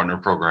Anchor Partner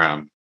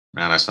Program,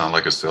 man, I sound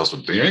like a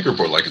salesman. The Anchor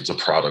Board, like it's a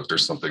product or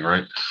something,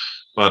 right?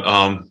 But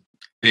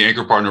the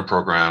Anchor Partner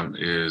Program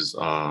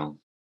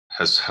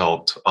has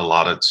helped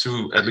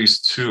at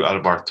least two out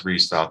of our 3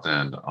 South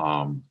End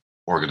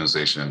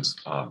organizations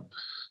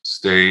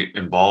stay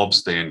involved,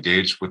 stay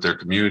engaged with their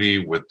community,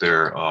 with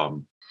their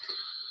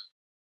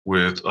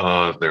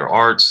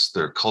arts,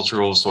 their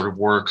cultural sort of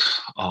work.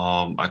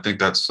 I think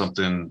that's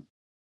something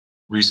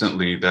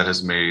recently that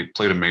has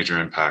played a major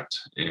impact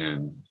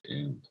in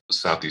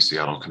Southeast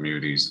Seattle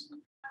communities,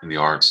 in the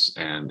arts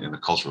and in the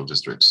cultural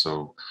district.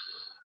 So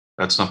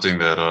that's something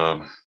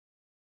that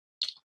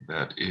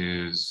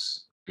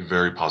is a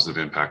very positive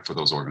impact for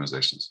those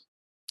organizations.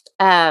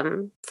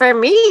 For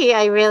me,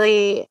 I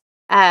really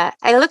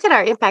I look at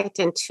our impact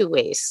in 2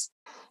 ways,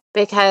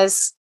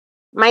 because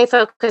my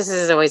focus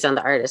is always on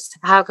the artist.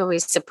 How can we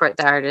support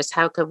the artist?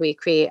 How can we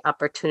create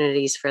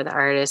opportunities for the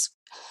artist?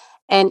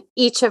 And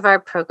each of our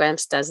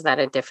programs does that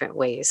in different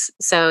ways.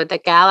 So the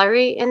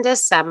gallery in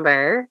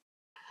December,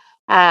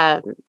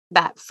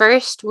 that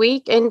first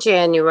week in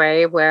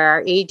January, where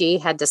our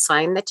ED had to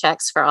sign the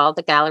checks for all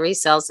the gallery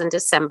sales in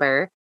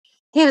December,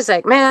 he was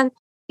like, "Man,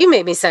 you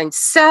made me sign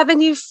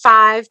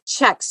 75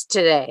 checks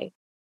today."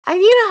 And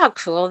you know how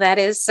cool that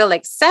is? So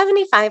like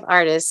 75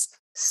 artists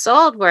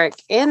sold work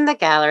in the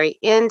gallery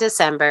in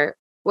December,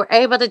 were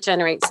able to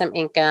generate some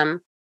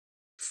income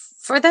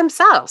for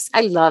themselves.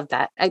 I love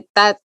that.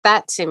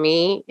 That to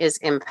me is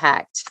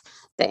impact.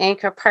 The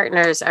anchor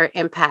partners are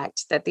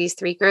impact, that these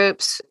 3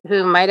 groups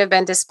who might have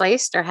been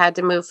displaced or had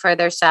to move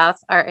further south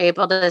are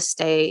able to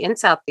stay in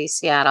Southeast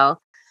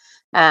Seattle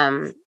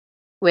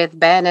with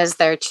Ben as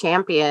their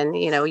champion,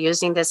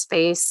 using the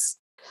space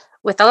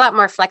with a lot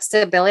more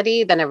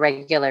flexibility than a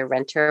regular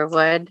renter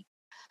would.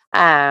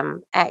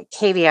 At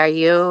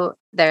KVRU,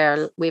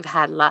 we've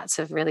had lots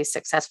of really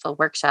successful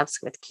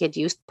workshops with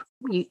youth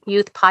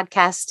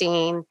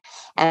podcasting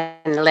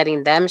and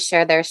letting them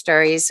share their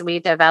stories. We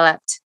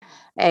developed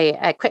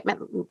a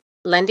equipment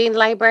lending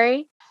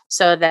library.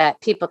 so that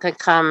people can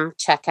come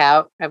check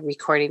out a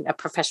recording, a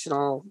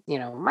professional,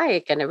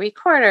 mic and a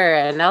recorder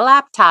and a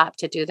laptop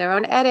to do their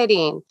own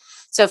editing.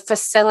 So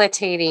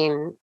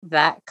facilitating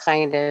that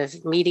kind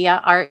of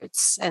media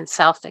arts and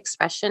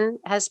self-expression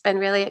has been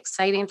really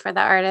exciting for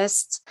the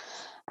artists.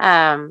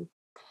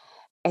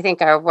 I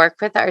think our work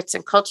with the Arts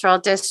and Cultural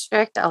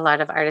District, a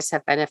lot of artists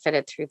have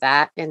benefited through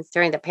that. And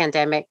during the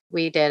pandemic,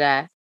 we did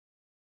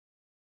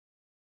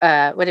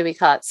what do we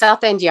call it?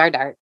 South End Yard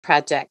Art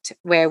project,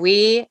 where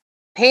we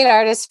paid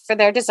artists for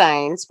their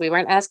designs. We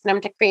weren't asking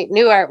them to create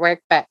new artwork,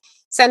 but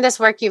send us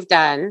work you've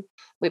done.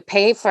 We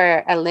pay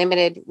for a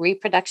limited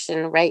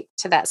reproduction right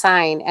to that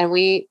sign, and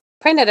we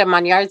printed them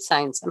on yard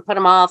signs and put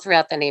them all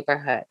throughout the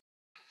neighborhood.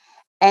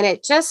 And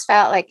it just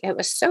felt like it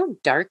was so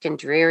dark and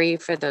dreary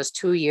for those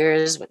 2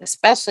 years,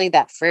 especially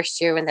that first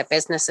year when the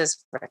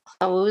businesses were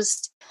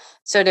closed.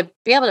 So to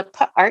be able to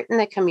put art in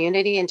the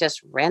community in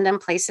just random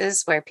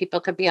places where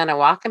people could be on a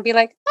walk and be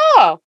like,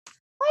 oh,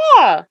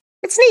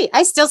 it's neat.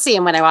 I still see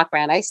them when I walk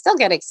around. I still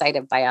get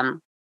excited by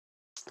them.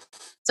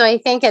 So I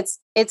think it's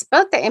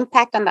both the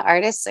impact on the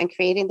artists and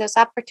creating those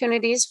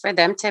opportunities for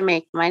them to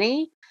make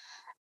money,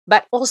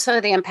 but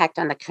also the impact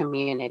on the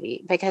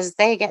community, because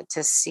they get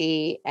to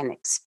see and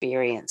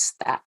experience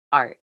that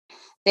art.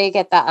 They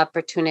get the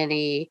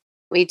opportunity.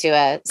 We do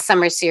a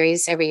summer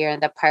series every year in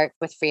the park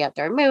with free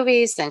outdoor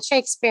movies and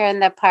Shakespeare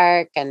in the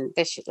park. And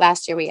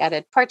last year we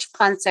added porch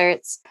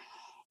concerts.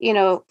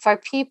 For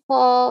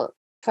people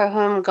for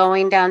whom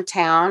going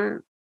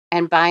downtown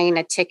and buying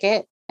a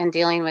ticket and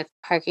dealing with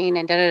parking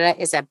and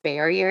is a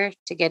barrier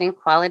to getting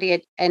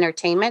quality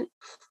entertainment,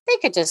 they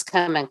could just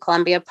come in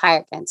Columbia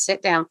Park and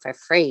sit down for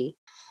free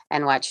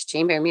and watch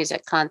chamber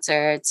music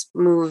concerts,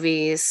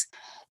 movies.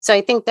 So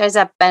I think there's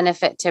a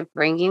benefit to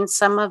bringing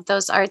some of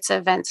those arts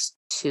events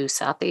to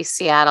Southeast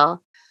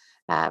Seattle.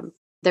 The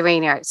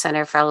Rainy Arts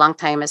Center for a long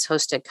time has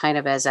hosted kind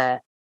of as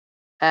a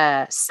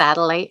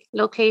satellite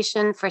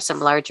location for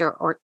some larger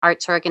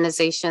arts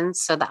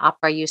organizations. So the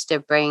opera used to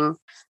bring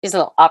these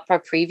little opera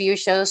preview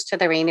shows to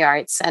the Rainy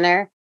Arts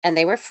Center, and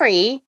they were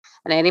free.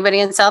 And anybody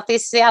in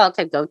Southeast Seattle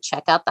could go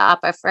check out the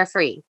opera for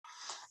free.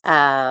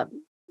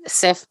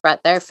 SIF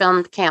brought their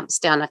film camps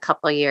down a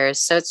couple of years.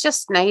 So it's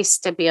just nice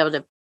to be able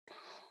to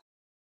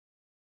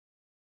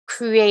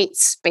create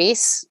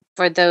space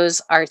for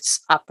those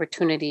arts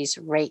opportunities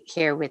right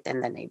here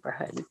within the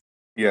neighborhood.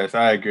 Yes,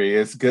 I agree.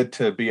 It's good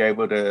to be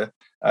able to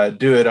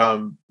do it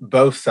on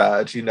both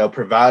sides,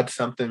 provide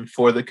something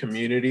for the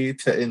community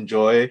to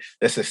enjoy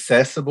that's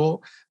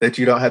accessible, that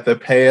you don't have to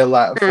pay a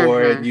lot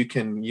for, and you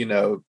can,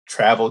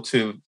 travel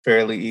to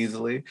fairly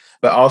easily,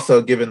 but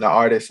also giving the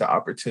artists the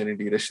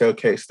opportunity to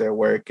showcase their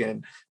work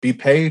and be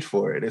paid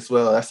for it as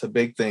well. That's a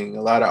big thing.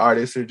 A lot of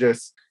artists are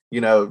just,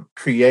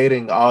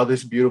 creating all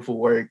this beautiful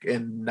work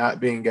and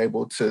not being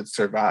able to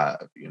survive,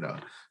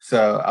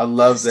 So I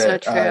love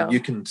that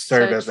you can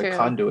serve as a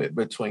conduit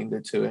between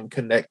the two and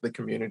connect the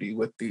community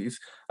with these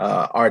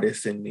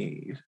artists in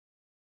need.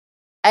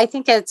 I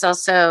think it's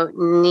also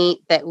neat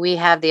that we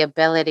have the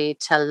ability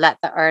to let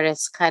the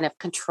artists kind of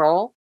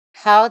control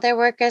how their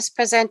work is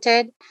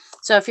presented.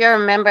 So if you're a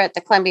member at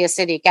the Columbia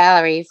City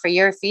Gallery for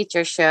your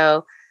feature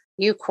show,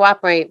 you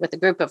cooperate with a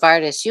group of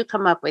artists, you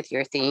come up with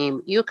your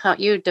theme, you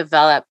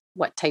develop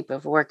what type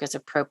of work is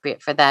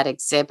appropriate for that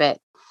exhibit.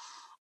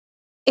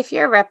 If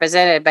you're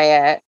represented by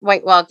a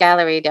white wall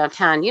gallery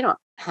downtown, you don't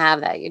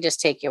have that. You just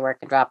take your work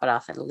and drop it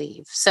off and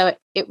leave. So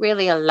it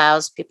really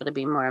allows people to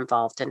be more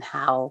involved in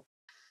how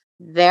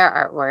their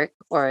artwork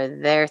or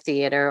their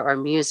theater or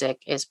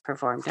music is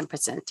performed and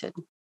presented.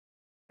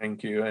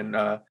 Thank you. And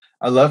I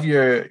love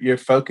your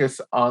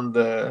focus on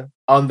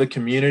the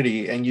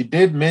community. And you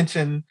did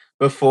mention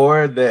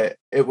before that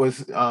it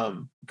was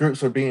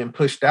groups were being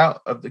pushed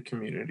out of the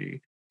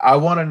community. I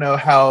want to know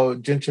how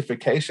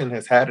gentrification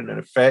has had an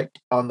effect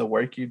on the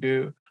work you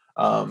do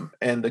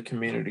and the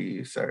community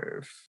you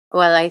serve.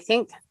 Well, I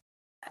think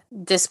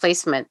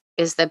displacement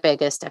is the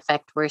biggest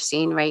effect we're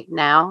seeing right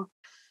now.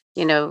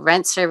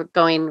 Rents are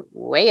going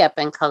way up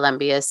in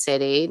Columbia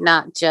City,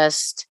 not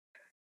just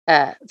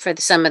for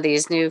some of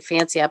these new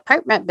fancy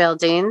apartment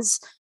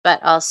buildings,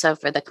 but also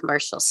for the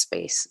commercial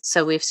space.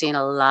 So we've seen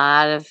a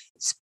lot of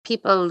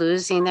people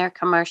losing their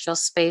commercial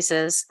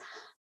spaces,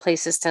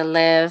 places to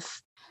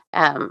live.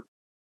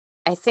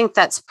 I think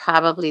that's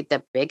probably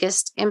the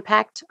biggest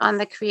impact on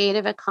the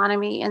creative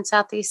economy in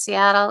Southeast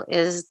Seattle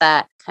is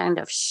that kind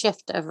of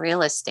shift of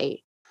real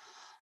estate,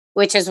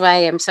 which is why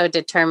I'm so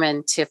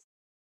determined to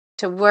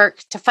work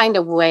to find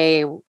a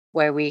way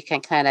where we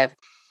can kind of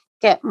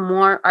get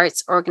more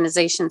arts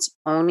organizations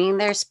owning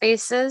their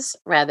spaces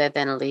rather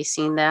than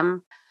leasing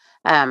them.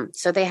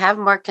 So they have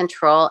more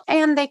control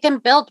and they can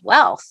build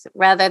wealth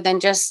rather than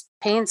just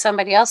paying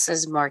somebody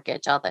else's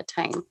mortgage all the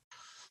time.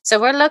 So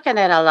we're looking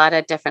at a lot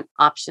of different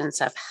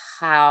options of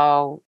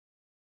how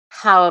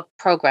a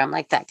program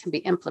like that can be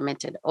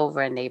implemented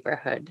over a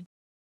neighborhood.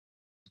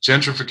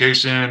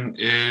 Gentrification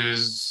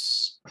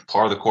is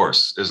part of the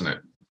course, isn't it?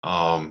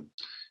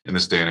 In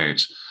this day and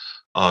age,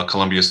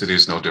 Columbia City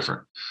is no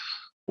different.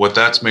 What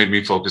that's made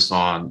me focus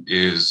on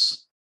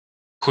is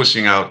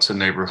pushing out to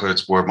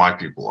neighborhoods where my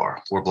people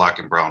are, where Black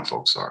and brown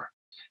folks are,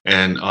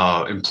 and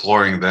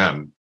imploring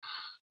them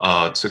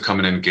to come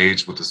and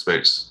engage with the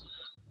space.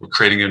 We're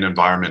creating an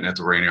environment at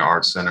the Rainier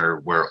Arts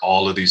Center where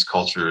all of these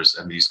cultures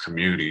and these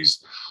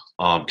communities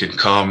can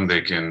come.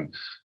 They can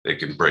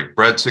break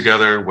bread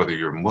together, whether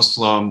you're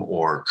Muslim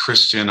or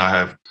Christian.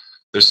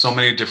 There's so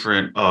many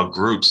different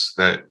groups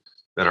that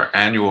are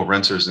annual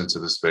renters into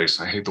the space.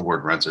 I hate the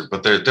word renter,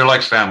 but they're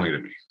like family to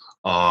me.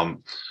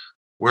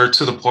 We're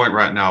to the point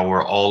right now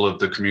where all of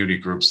the community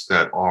groups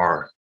that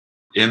are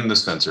in the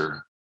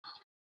center,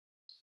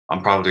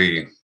 I'm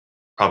probably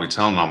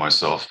telling on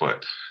myself,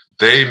 but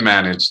they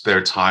manage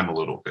their time a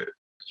little bit.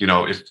 You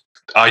know, if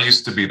I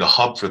used to be the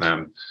hub for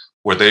them,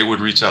 where they would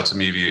reach out to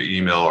me via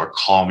email or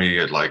call me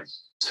at like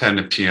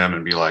 10 p.m.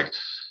 and be like,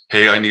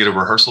 hey, I need a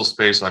rehearsal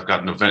space. I've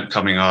got an event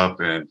coming up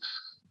and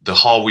the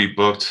hall we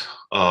booked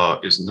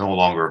is no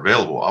longer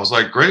available. I was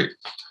like, great,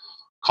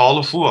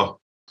 call Afua,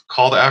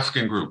 call the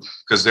African group,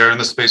 because they're in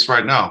the space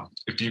right now.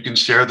 If you can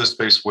share the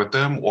space with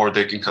them, or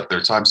they can cut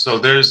their time. So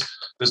there's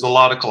a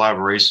lot of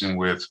collaboration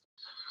with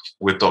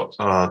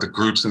the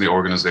groups and the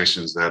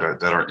organizations that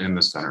are in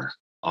the center.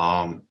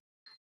 I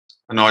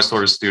know I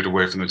sort of steered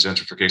away from the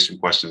gentrification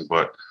question,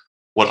 but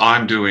what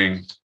I'm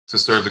doing to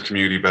serve the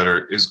community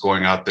better is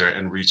going out there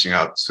and reaching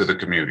out to the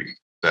community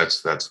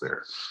that's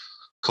there.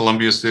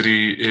 Columbia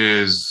City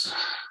is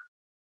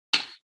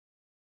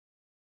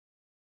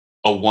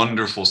a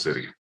wonderful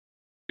city.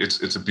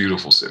 It's a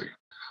beautiful city.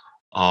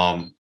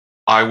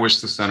 I wish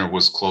the center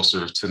was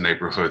closer to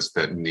neighborhoods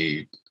that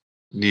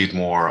need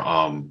more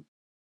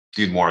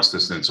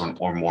assistance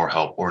or more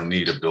help, or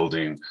need a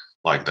building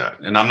like that.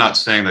 And I'm not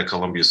saying that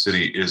Columbia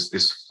City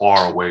is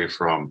far away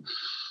from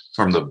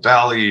the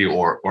valley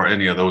or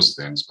any of those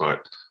things,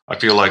 but I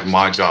feel like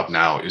my job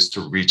now is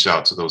to reach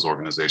out to those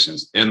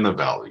organizations in the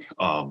valley,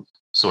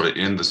 sort of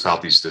in the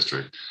Southeast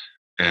District,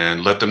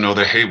 and let them know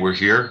that, hey, we're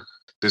here.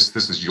 This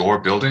is your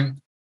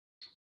building.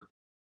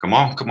 Come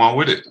on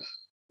with it.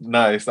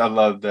 Nice. I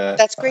love that.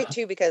 That's great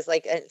too, because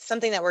like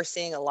something that we're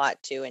seeing a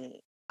lot too, and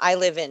I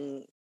live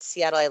in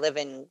Seattle, I live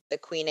in the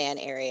Queen Anne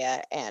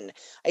area, and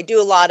I do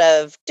a lot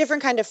of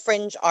different kind of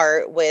fringe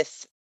art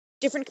with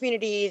different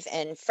communities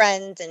and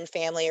friends and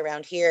family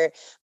around here.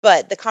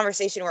 But the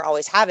conversation we're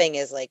always having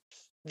is like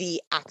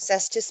the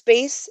access to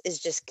space is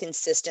just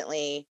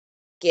consistently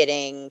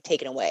getting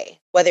taken away,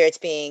 whether it's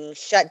being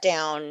shut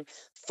down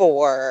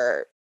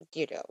for,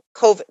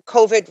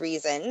 COVID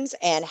reasons,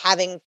 and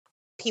having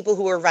people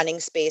who are running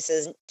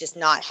spaces just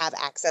not have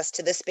access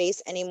to the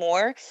space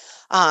anymore.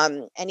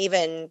 And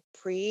even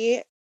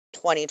pre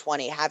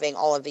 2020, having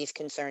all of these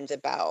concerns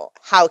about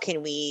how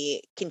can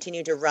we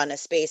continue to run a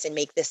space and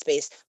make this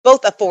space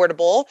both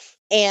affordable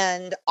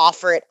and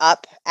offer it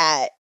up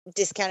at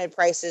discounted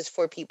prices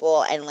for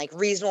people and like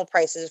reasonable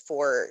prices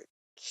for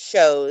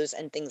shows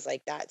and things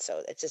like that.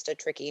 So it's just a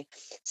tricky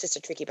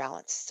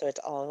balance. So it's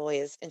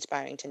always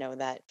inspiring to know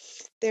that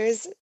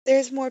there's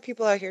more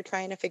people out here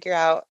trying to figure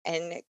out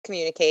and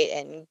communicate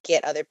and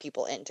get other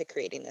people into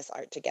creating this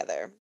art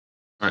together.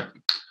 Right.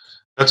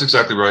 That's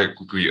exactly right.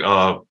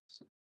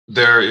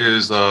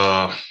 There's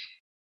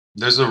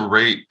a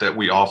rate that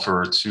we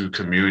offer to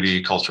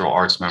community cultural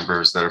arts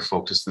members that are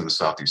focused in the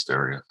Southeast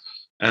area.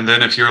 And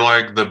then if you're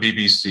like the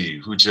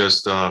BBC, who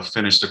just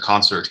finished a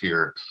concert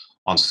here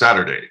on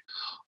Saturday,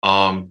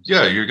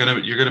 you're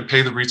gonna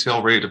pay the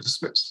retail rate of the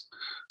space.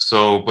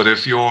 So, but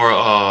if you're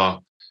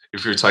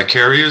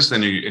Ticarius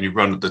and you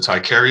run the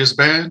Ticarius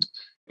band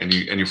and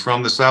you're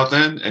from the South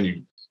End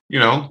and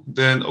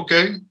then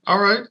okay, all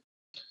right.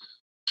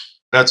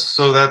 That's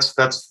sort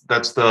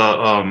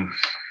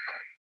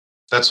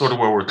of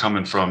where we're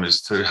coming from,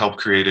 is to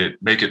help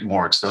make it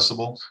more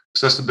accessible.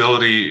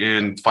 Accessibility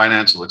in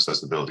financial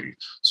accessibility,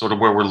 sort of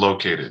where we're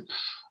located.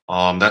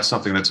 That's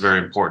something that's very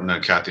important to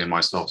Kathy and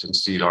myself in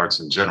SEEDArts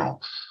in general.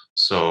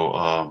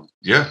 So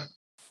yeah.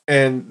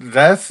 And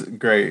that's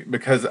great,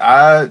 because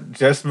I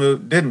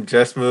didn't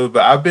just move,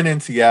 but I've been in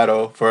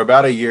Seattle for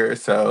about a year or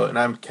so, and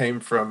I came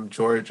from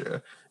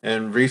Georgia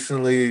and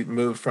recently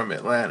moved from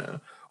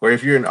Atlanta, where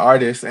if you're an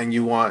artist and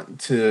you want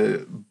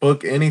to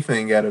book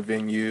anything at a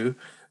venue,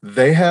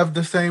 they have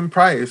the same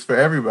price for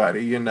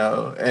everybody, and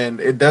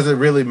it doesn't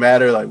really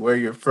matter like where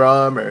you're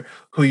from or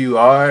who you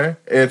are.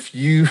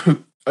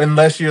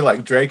 Unless you're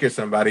like Drake or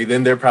somebody,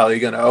 then they're probably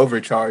going to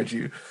overcharge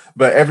you.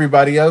 But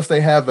everybody else,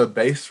 they have a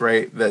base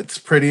rate that's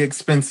pretty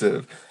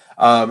expensive.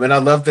 And I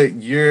love that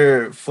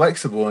you're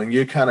flexible and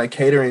you're kind of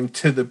catering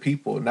to the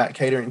people, not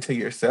catering to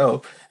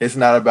yourself. It's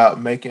not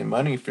about making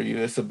money for you.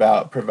 It's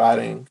about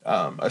providing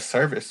a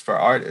service for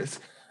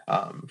artists.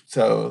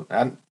 So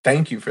I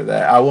thank you for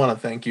that. I want to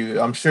thank you.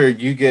 I'm sure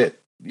you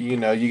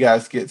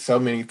guys get so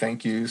many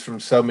thank yous from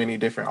so many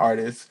different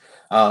artists.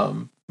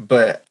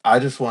 But I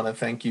just want to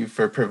thank you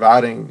for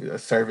providing a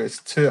service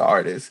to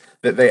artists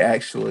that they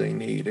actually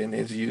need and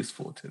is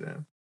useful to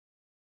them.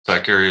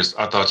 Ticarius,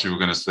 I thought you were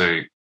going to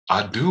say,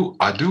 I do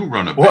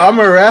run a band. Well, I'm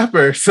a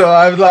rapper, so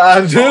I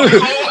do.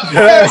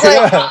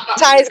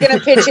 Ty's gonna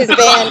pitch his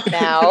band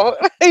now.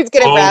 He's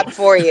gonna rap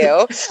for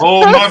you.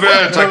 Oh, my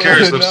bad,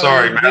 Takarius. I'm No,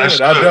 sorry, you're man.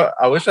 good.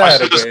 I wish I had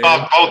a should have band.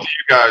 stopped both of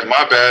you guys.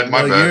 My bad.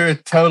 My bad. You're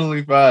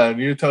totally fine.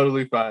 You're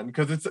totally fine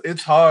because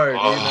it's hard,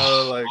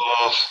 like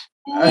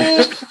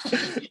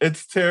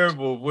it's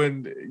terrible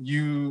when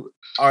you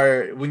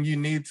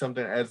need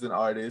something as an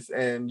artist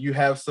and you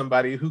have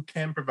somebody who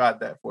can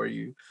provide that for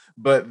you,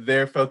 but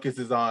their focus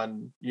is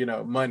on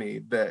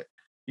money. That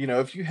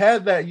if you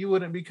had that, you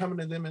wouldn't be coming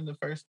to them in the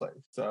first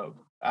place. So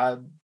I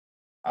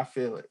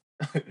feel it.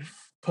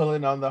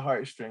 Pulling on the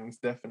heartstrings,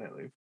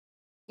 definitely.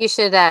 You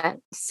should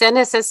send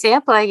us a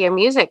sample of your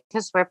music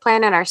because we're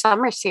planning our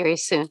summer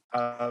series soon.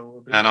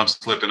 And I'm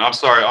slipping. I'm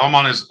sorry. I'm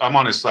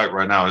on his site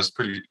right now. It's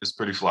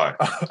pretty fly.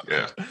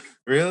 Yeah.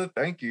 Really?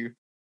 Thank you.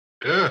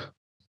 Yeah.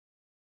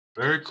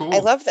 Very cool. I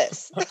love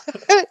this.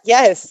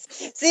 Yes.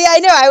 See, I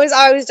know. I was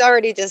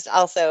already just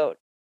also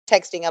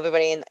texting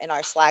everybody in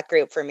our Slack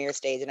group for Mirror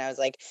Stage, and I was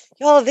like,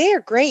 y'all,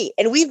 they're great.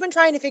 And we've been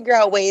trying to figure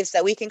out ways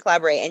that we can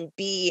collaborate and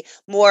be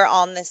more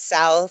on the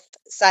south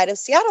side of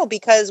Seattle,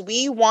 because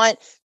we want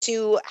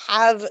to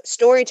have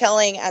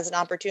storytelling as an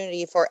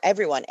opportunity for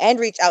everyone and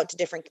reach out to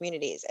different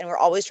communities. And we're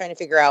always trying to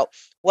figure out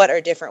what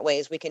are different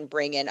ways we can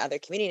bring in other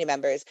community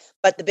members.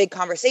 But the big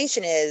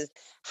conversation is,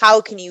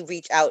 how can you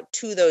reach out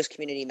to those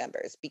community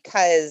members?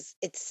 Because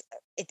it's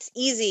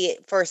easy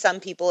for some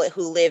people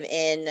who live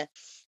in,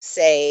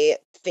 say,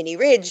 Finney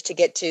Ridge to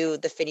get to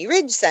the Finney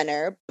Ridge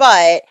Center,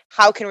 but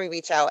how can we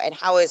reach out, and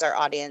how is our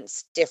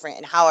audience different,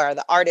 and how are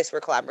the artists we're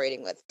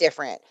collaborating with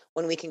different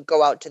when we can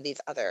go out to these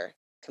other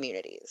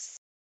communities?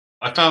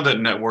 I found that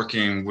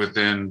networking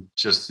within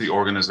just the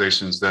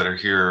organizations that are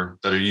here,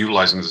 that are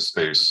utilizing the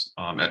space,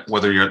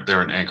 whether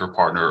they're an anchor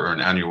partner or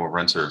an annual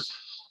renter,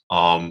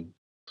 I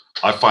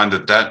find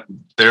that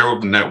their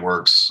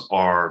networks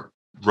are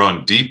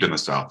run deep in the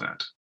South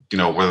End.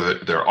 Whether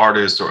they're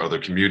artists or other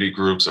community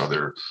groups,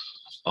 other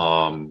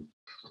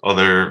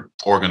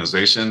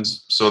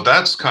organizations. So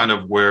that's kind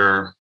of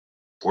where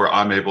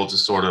I'm able to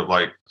sort of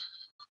like,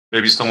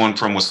 maybe someone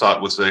from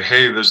Wasat would say,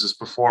 "Hey, there's this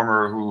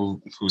performer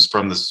who's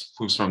from the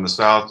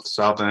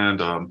South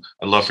End. I'd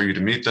love for you to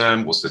meet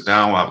them. We'll sit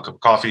down, we'll have a cup of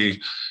coffee,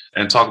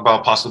 and talk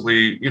about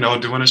possibly,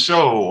 doing a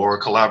show or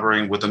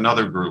collaborating with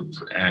another group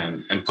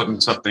and putting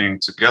something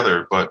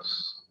together." But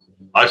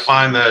I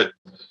find that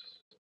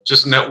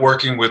just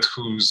networking with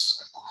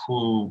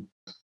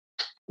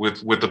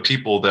with the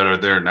people that are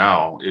there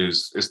now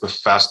is the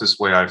fastest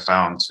way I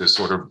found to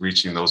sort of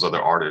reaching those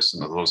other artists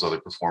and those other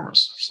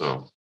performers.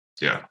 So,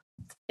 yeah.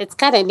 It's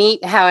kind of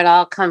neat how it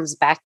all comes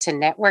back to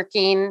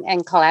networking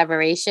and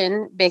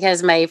collaboration,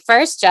 because my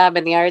first job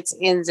in the arts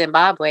in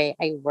Zimbabwe,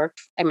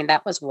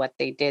 that was what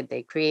they did.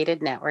 They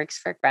created networks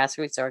for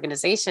grassroots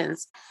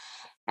organizations.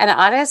 And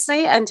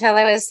honestly, until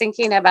I was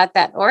thinking about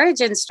that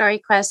origin story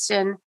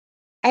question,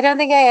 I don't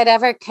think I had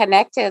ever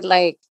connected,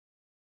 like,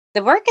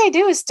 the work I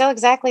do is still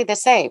exactly the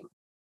same.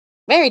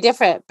 Very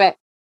different, but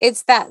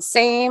it's that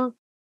same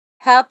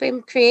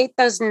helping create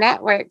those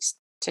networks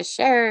to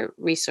share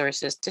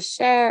resources, to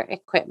share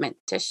equipment,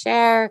 to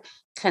share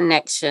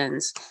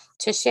connections,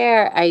 to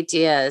share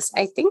ideas.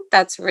 I think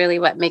that's really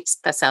what makes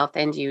the South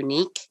End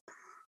unique,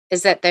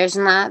 is that there's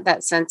not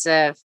that sense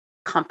of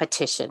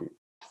competition.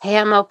 Hey,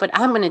 I'm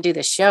going to do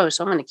the show,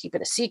 so I'm going to keep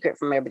it a secret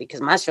from everybody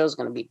because my show is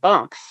going to be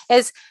bomb.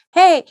 It's,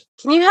 hey,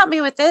 can you help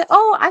me with this?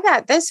 Oh, I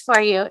got this for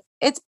you.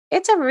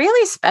 It's a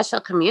really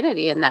special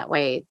community in that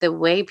way, the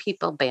way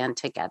people band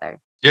together.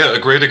 Yeah, a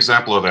great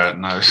example of that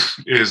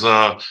is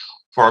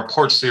for our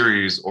Porch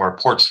series, or our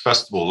Porch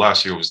Festival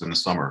last year was in the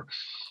summer.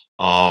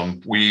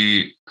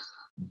 We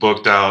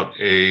booked out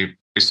a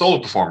solo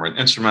performer, an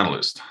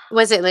instrumentalist.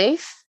 Was it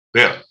Leif?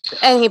 Yeah.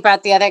 And he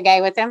brought the other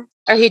guy with him?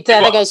 Or the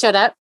other guy showed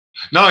up?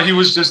 No, he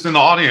was just in the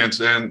audience,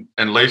 and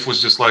Leif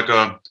was just like,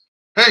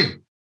 "Hey,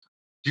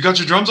 you got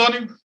your drums on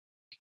you?"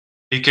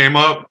 He came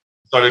up,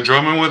 started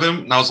drumming with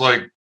him, and I was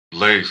like,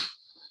 "Leif,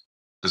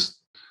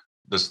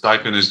 the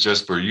stipend is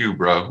just for you,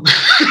 bro."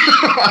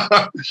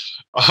 I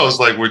was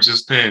like, "We're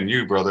just paying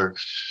you, brother."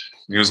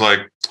 And he was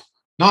like,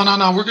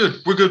 No, we're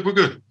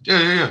good.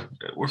 Yeah,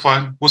 we're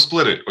fine. We'll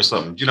split it or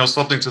something,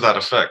 something to that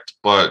effect.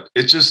 But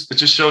it just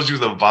shows you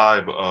the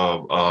vibe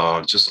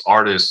of just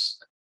artists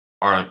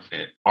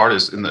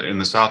in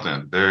the South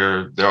End.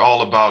 They're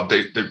all about,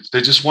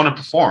 they just want to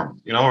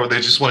perform, or they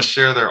just want to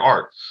share their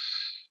art.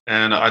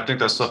 And I think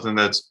that's something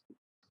that's,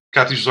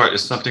 Kathy's right,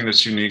 it's something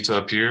that's unique to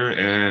up here,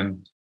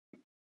 and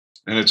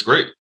it's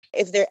great.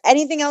 If there's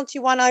anything else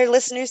you want our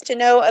listeners to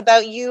know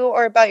about you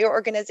or about your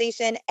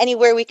organization,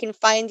 anywhere we can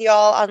find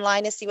y'all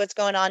online to see what's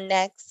going on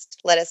next,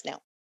 let us know.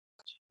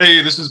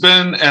 Hey, this is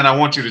Ben, and I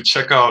want you to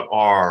check out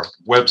our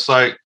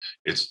website.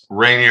 It's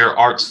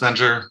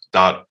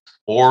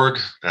rainierartscenter.org.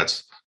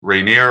 That's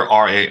Rainier,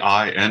 RAINIER,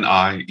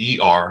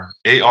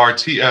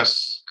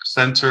 ARTS,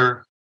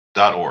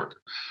 center.org.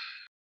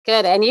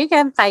 Good. And you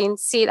can find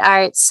Seed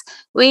Arts.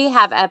 We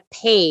have a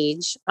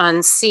page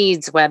on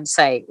Seed's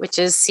website, which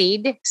is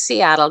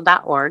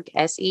seedseattle.org,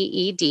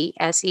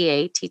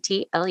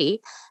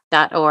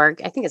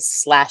 SEEDSEATTLE.org. I think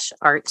it's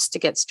 /arts to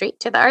get straight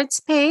to the arts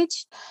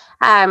page.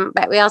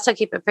 But we also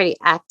keep a pretty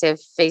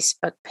active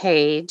Facebook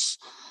page.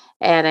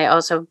 And I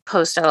also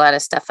post a lot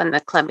of stuff on the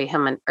Columbia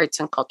Human Arts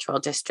and Cultural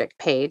District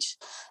page.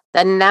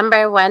 The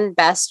number one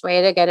best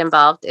way to get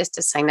involved is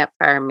to sign up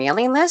for our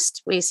mailing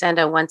list. We send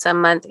a once a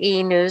month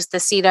e-news, the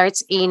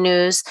SEEDArts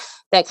e-news,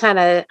 that kind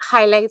of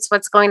highlights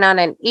what's going on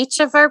in each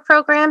of our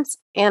programs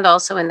and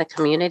also in the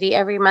community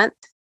every month.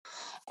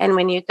 And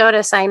when you go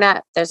to sign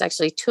up, there's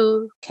actually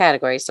 2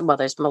 categories. Well,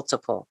 there's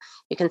multiple.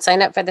 You can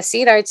sign up for the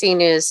SEEDArts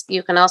e-news.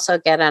 You can also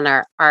get on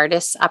our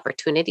artist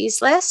opportunities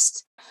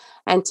list.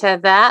 And to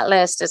that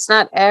list, it's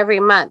not every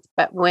month,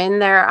 but when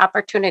there are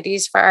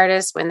opportunities for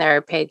artists, when there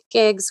are paid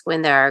gigs,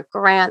 when there are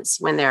grants,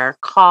 when there are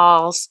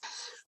calls,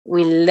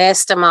 we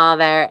list them all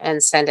there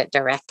and send it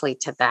directly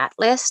to that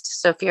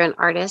list. So if you're an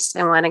artist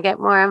and want to get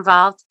more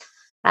involved,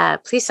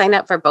 please sign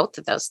up for both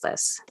of those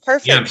lists.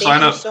 Perfect. Yeah,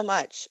 Thank you so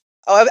much.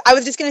 Oh, I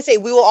was just going to say,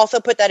 we will also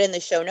put that in the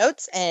show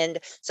notes, and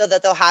so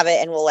that they'll have it,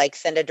 and we'll like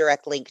send a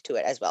direct link to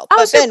it as well. Oh,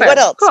 but super. Ben, what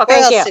else? Cool,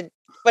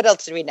 What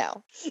else did we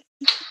know?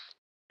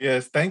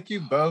 Yes, thank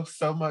you both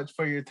so much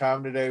for your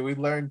time today. We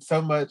learned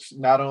so much,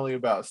 not only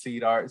about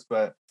SEEDArts,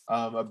 but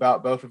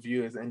about both of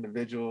you as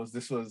individuals.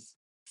 This was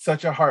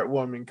such a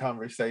heartwarming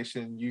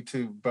conversation. You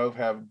two both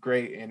have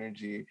great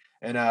energy.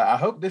 And I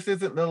hope this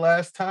isn't the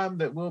last time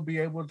that we'll be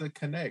able to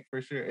connect, for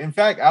sure. In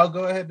fact, I'll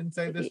go ahead and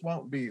say this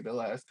won't be the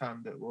last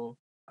time that we'll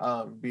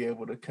be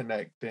able to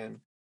connect and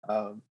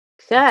do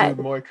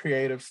more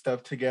creative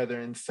stuff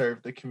together and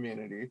serve the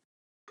community.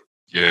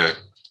 Yeah.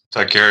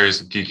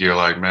 Ticarius and Kiki are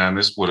like, man,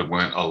 this would have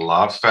went a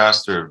lot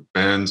faster if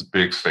Ben's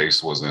big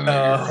face wasn't in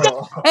here.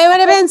 It would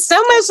have been so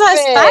much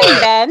less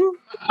fun, Ben.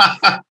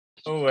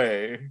 No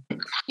way.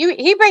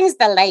 He brings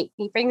the light.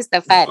 He brings the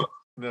fun.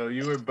 No,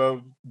 you were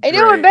both great. I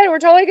know, Ben, we're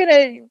totally going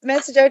to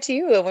message out to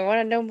you and we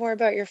want to know more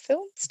about your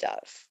film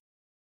stuff.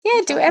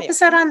 Yeah, do an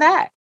episode on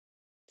that.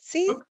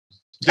 See?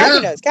 Kathy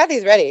knows.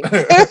 Kathy's ready.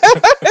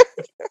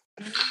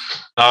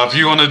 If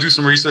you want to do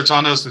some research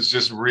on us, it's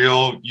just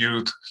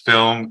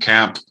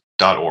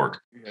realyouthfilmcamp.org.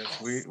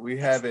 Yes, we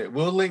have it.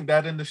 We'll link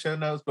that in the show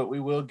notes, but we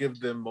will give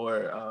them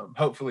more,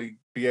 hopefully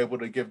be able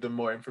to give them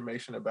more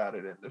information about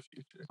it in the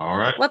future. All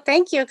right. Well,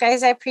 thank you,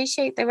 guys. I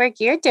appreciate the work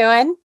you're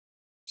doing.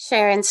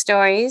 Sharing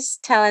stories,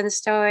 telling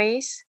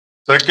stories.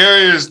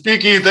 Ticarius,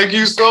 Kiki, thank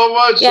you so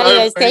much. Yeah,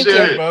 guys, thank you.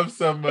 Thank you both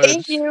so much.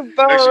 Thank you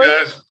both.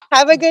 Thanks, guys.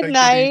 Have a good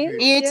night.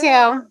 You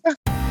too.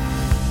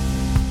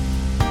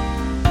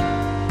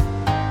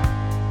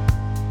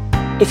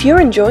 If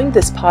you're enjoying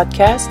this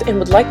podcast and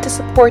would like to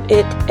support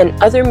it and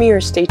other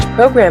Mirror Stage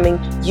programming,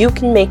 you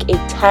can make a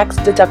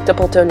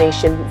tax-deductible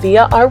donation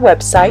via our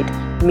website,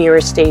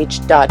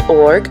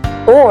 mirrorstage.org,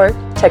 or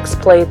text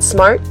Play It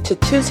Smart to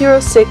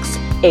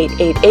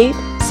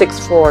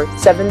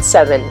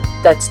 206-888-6477.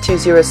 That's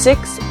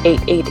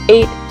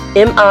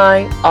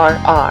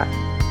 206-888-MIRR.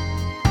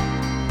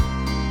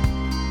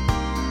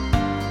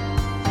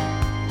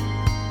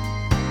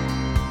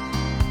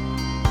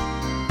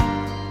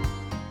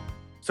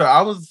 So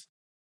I was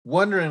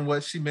wondering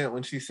what she meant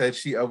when she said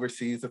she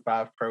oversees the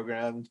 5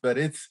 programs, but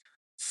it's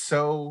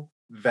so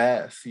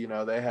vast. You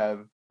know, they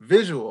have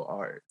visual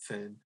arts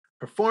and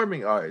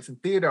performing arts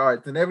and theater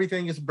arts, and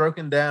everything is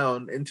broken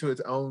down into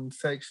its own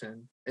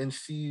section, and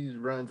she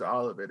runs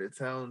all of it. It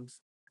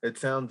sounds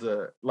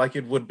like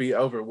it would be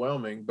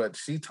overwhelming, but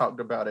she talked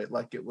about it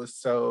like it was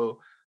so,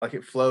 like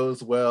it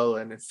flows well,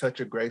 and it's such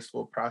a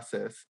graceful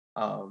process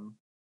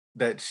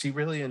that she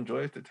really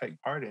enjoys to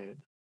take part in.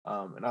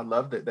 And I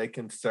love that they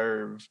can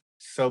serve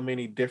so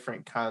many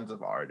different kinds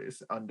of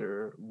artists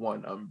under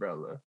one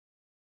umbrella.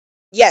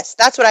 Yes,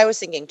 that's what I was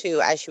thinking too,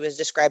 as she was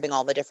describing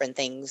all the different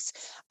things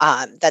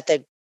that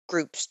the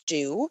groups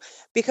do,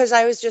 because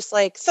I was just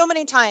like, so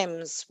many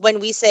times when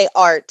we say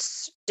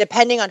arts,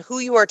 depending on who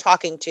you are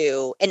talking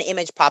to, an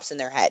image pops in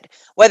their head,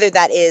 whether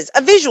that is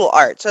a visual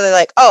art. So they're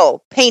like,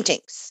 oh,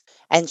 paintings.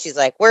 And she's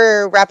like,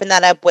 we're wrapping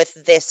that up with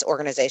this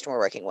organization we're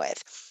working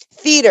with.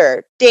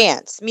 Theater,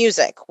 dance,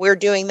 music, we're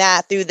doing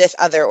that through this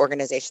other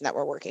organization that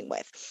we're working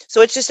with.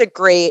 So it's just a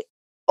great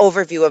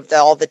overview of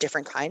all the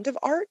different kinds of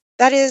art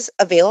that is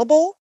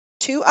available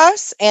to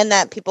us and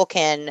that people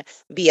can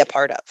be a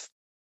part of.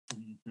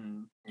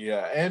 Mm-hmm.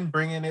 Yeah, and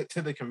bringing it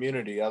to the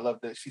community. I love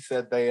that she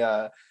said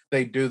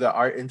they do the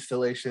art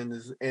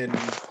installations in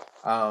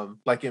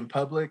like in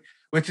public,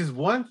 which is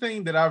one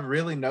thing that I've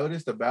really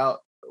noticed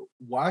about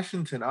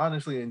Washington,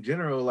 honestly, in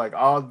general. Like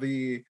all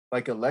the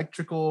like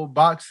electrical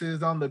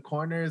boxes on the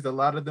corners, a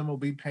lot of them will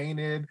be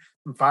painted,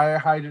 fire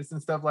hydrants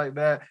and stuff like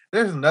that.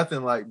 There's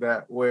nothing like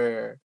that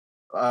where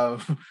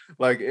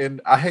like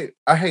I hate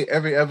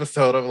every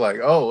episode of like,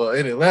 oh well,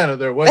 in Atlanta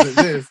there wasn't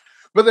this.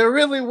 But there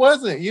really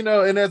wasn't, you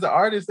know, and as an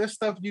artist, there's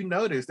stuff you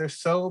notice. There's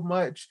so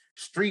much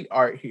street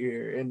art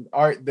here and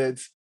art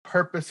that's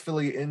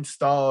purposefully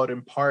installed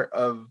and part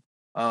of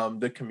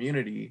the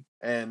community.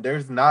 And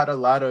there's not a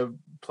lot of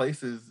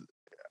places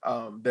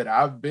that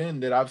I've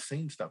been that I've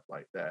seen stuff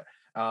like that.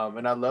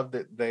 And I love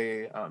that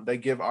they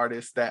give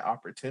artists that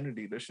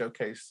opportunity to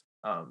showcase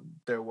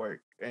their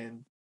work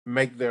and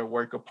make their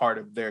work a part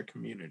of their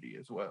community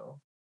as well.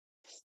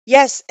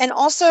 Yes, and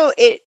also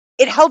it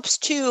helps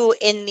too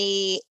in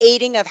the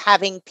aiding of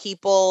having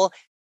people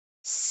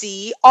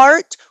see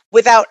art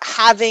without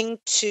having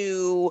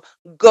to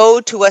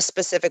go to a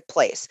specific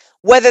place,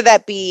 whether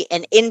that be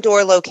an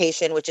indoor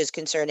location, which is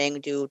concerning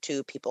due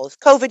to people's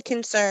COVID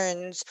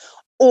concerns,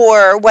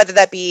 or whether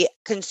that be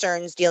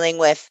concerns dealing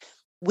with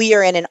we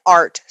are in an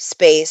art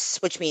space,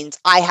 which means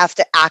I have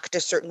to act a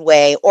certain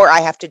way or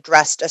I have to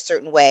dress a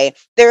certain way.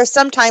 There are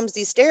sometimes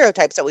these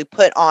stereotypes that we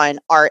put on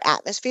art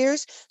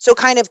atmospheres. So,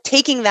 kind of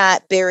taking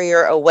that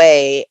barrier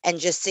away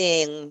and just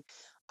seeing,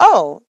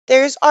 oh,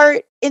 there's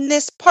art in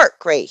this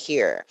park right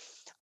here.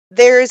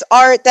 There's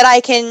art that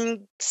I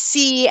can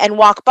see and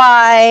walk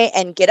by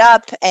and get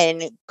up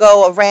and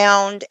go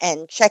around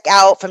and check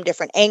out from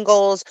different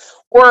angles,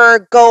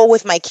 or go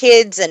with my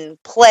kids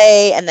and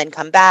play and then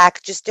come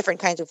back, just different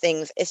kinds of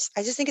things.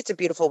 I just think it's a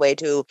beautiful way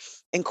to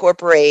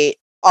incorporate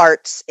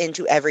arts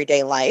into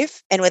everyday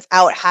life and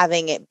without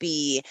having it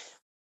be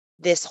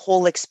this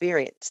whole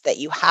experience that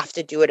you have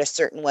to do it a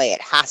certain way.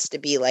 It has to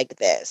be like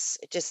this.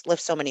 It just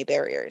lifts so many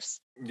barriers.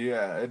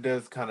 Yeah, it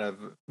does kind of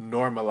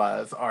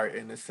normalize art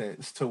in a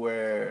sense to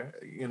where,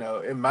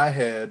 in my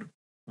head,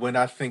 when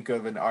I think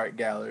of an art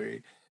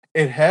gallery,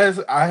 I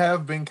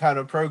have been kind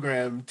of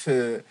programmed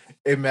to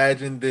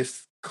imagine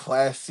this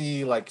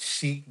classy, like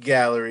chic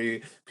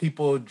gallery,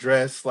 people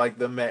dressed like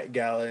the Met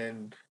Gala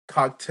and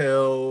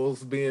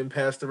cocktails being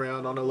passed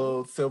around on a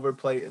little silver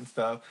plate and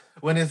stuff.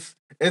 When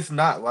it's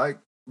not like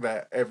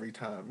that every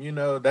time.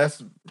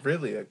 That's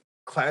really a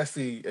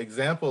classy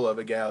example of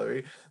a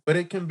gallery, but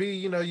it can be,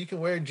 you can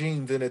wear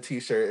jeans and a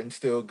t-shirt and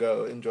still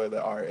go enjoy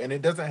the art. And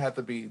it doesn't have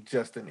to be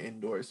just an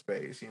indoor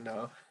space.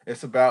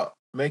 It's about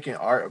making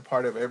art a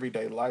part of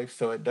everyday life,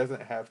 so it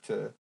doesn't have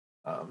to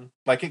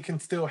like it can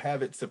still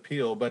have its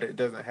appeal, but it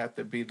doesn't have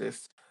to be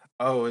this,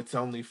 oh, it's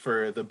only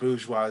for the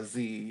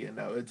bourgeoisie.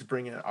 It's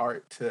bringing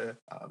art to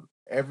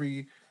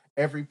every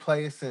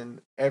place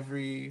and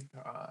every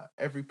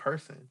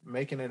person,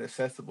 making it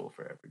accessible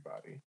for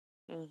everybody.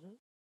 Mhm.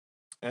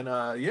 And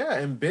yeah,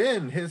 and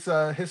Ben, his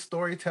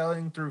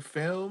storytelling through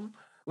film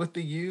with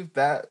the youth,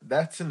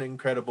 that's an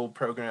incredible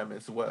program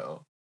as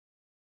well.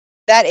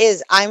 That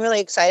is, I'm really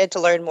excited to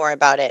learn more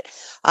about it.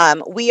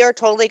 We are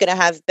totally going to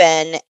have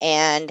Ben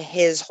and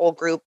his whole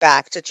group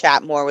back to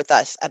chat more with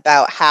us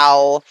about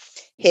how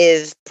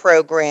his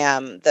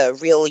program, the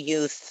Real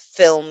Youth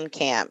Film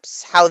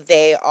Camps, how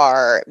they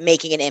are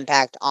making an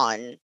impact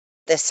on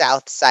the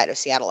south side of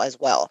Seattle as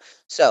well.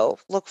 So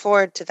look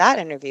forward to that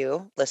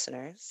interview,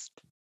 listeners.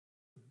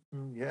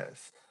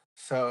 Yes.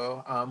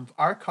 So,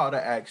 our call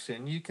to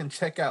action, you can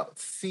check out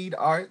Seed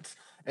Arts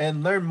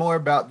and learn more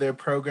about their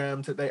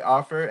programs that they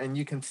offer. And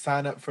you can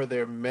sign up for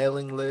their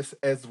mailing list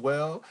as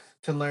well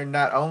to learn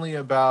not only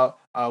about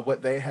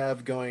what they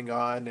have going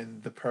on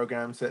and the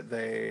programs that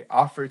they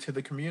offer to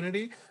the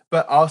community,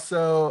 but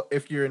also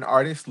if you're an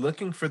artist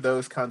looking for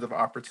those kinds of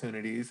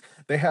opportunities,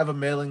 they have a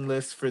mailing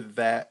list for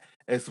that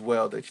as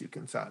well that you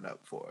can sign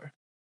up for.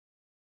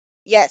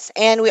 Yes,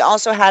 and we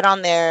also had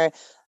on there,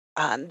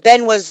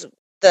 Ben was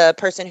the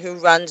person who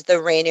runs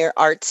the Rainier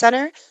Art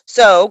Center.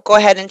 So go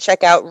ahead and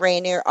check out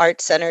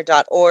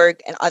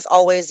rainierartcenter.org. And as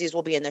always, these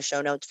will be in the show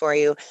notes for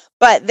you.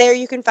 But there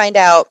you can find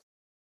out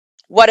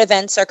what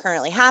events are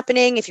currently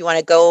happening if you want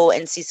to go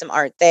and see some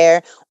art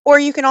there. Or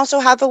you can also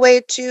have a way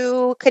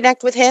to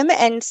connect with him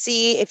and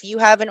see if you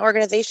have an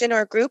organization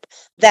or a group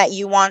that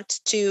you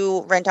want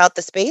to rent out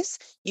the space.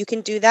 You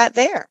can do that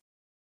there.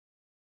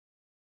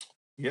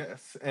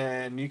 Yes,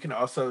 and you can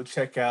also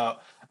check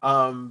out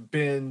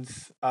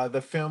Ben's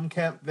the film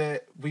camp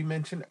that we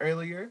mentioned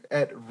earlier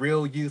at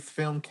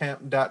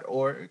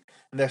reelyouthfilmcamp.org.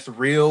 And that's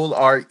real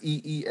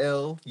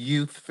REEL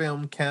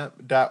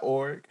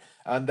youthfilmcamp.org.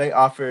 They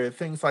offer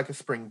things like a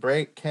spring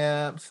break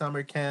camp,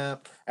 summer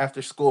camp,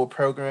 after school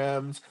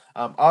programs,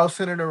 all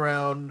centered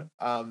around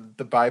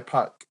the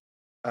BIPOC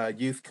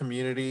youth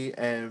community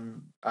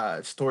and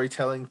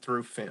storytelling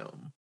through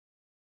film.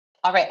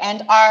 All right,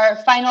 and our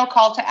final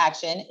call to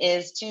action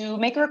is to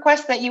make a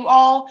request that you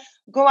all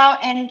go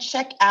out and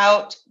check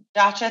out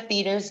Dacha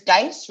Theater's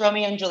Dice,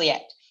 Romeo and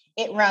Juliet.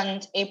 It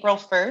runs April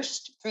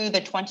 1st through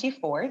the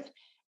 24th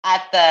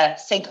at the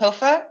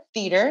Sankofa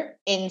Theater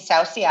in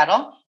South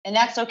Seattle, and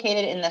that's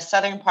located in the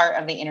southern part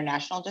of the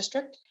International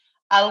District.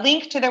 A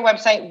link to their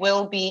website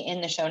will be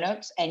in the show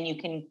notes, and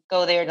you can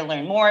go there to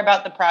learn more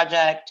about the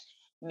project,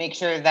 make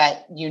sure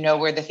that you know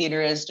where the theater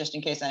is, just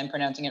in case I'm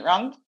pronouncing it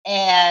wrong,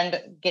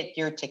 and get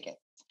your tickets.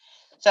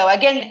 So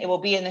again, it will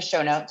be in the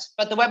show notes,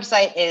 but the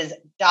website is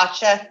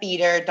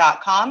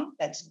dachatheater.com.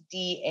 That's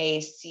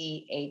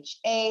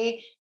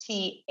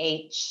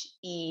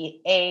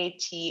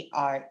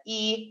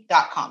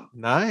DACHATHEATRE.com.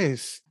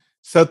 Nice.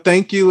 So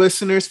thank you,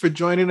 listeners, for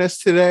joining us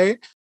today.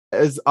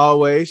 As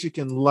always, you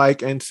can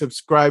like and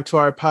subscribe to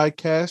our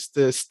podcast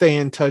to stay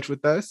in touch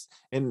with us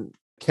and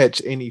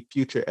catch any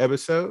future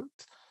episodes.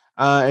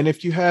 And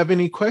if you have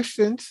any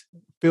questions,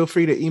 feel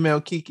free to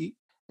email Kiki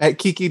at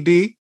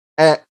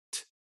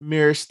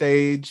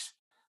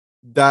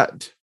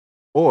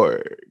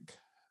kikid@mirrorstage.org.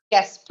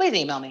 Yes, please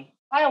email me.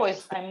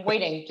 I'm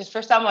waiting just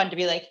for someone to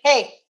be like,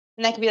 hey,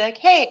 and I could be like,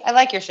 hey, I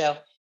like your show.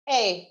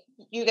 Hey,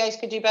 you guys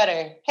could do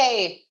better.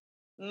 Hey,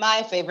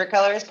 my favorite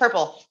color is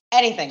purple.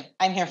 Anything.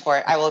 I'm here for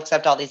it. I will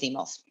accept all these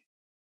emails.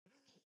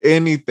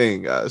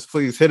 Anything, guys.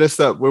 Please hit us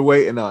up. We're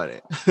waiting on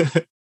it.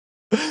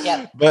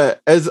 Yep.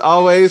 But as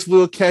always,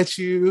 we'll catch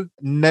you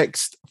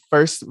next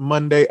first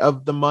Monday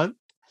of the month.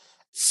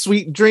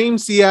 Sweet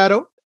dreams,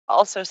 Seattle.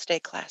 Also stay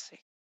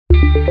classy.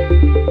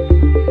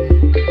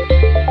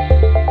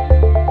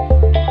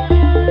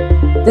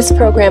 This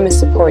program is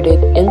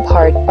supported in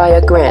part by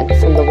a grant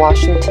from the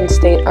Washington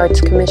State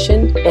Arts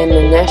Commission and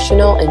the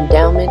National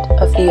Endowment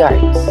of the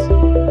Arts.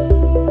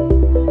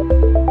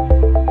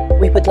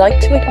 We would like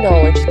to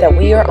acknowledge that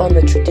we are on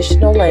the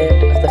traditional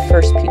land of the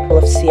first people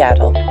of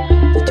Seattle,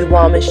 the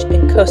Duwamish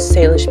and Coast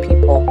Salish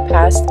people,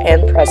 past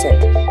and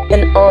present,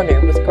 and honor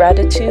with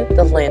gratitude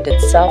the land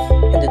itself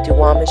and the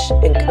Duwamish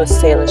and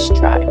Coast Salish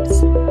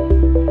tribes.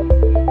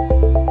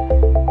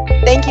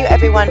 Thank you,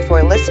 everyone,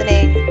 for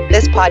listening.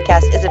 This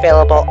podcast is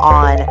available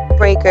on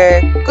Breaker,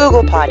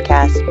 Google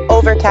Podcasts,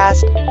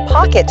 Overcast,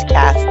 Pocket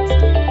Casts,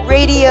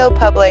 Radio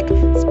Public,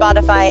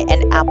 Spotify,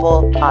 and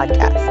Apple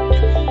Podcasts.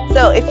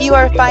 So if you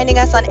are finding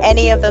us on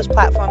any of those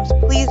platforms,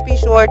 please be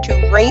sure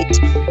to rate,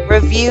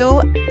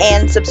 review,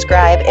 and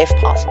subscribe if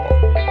possible.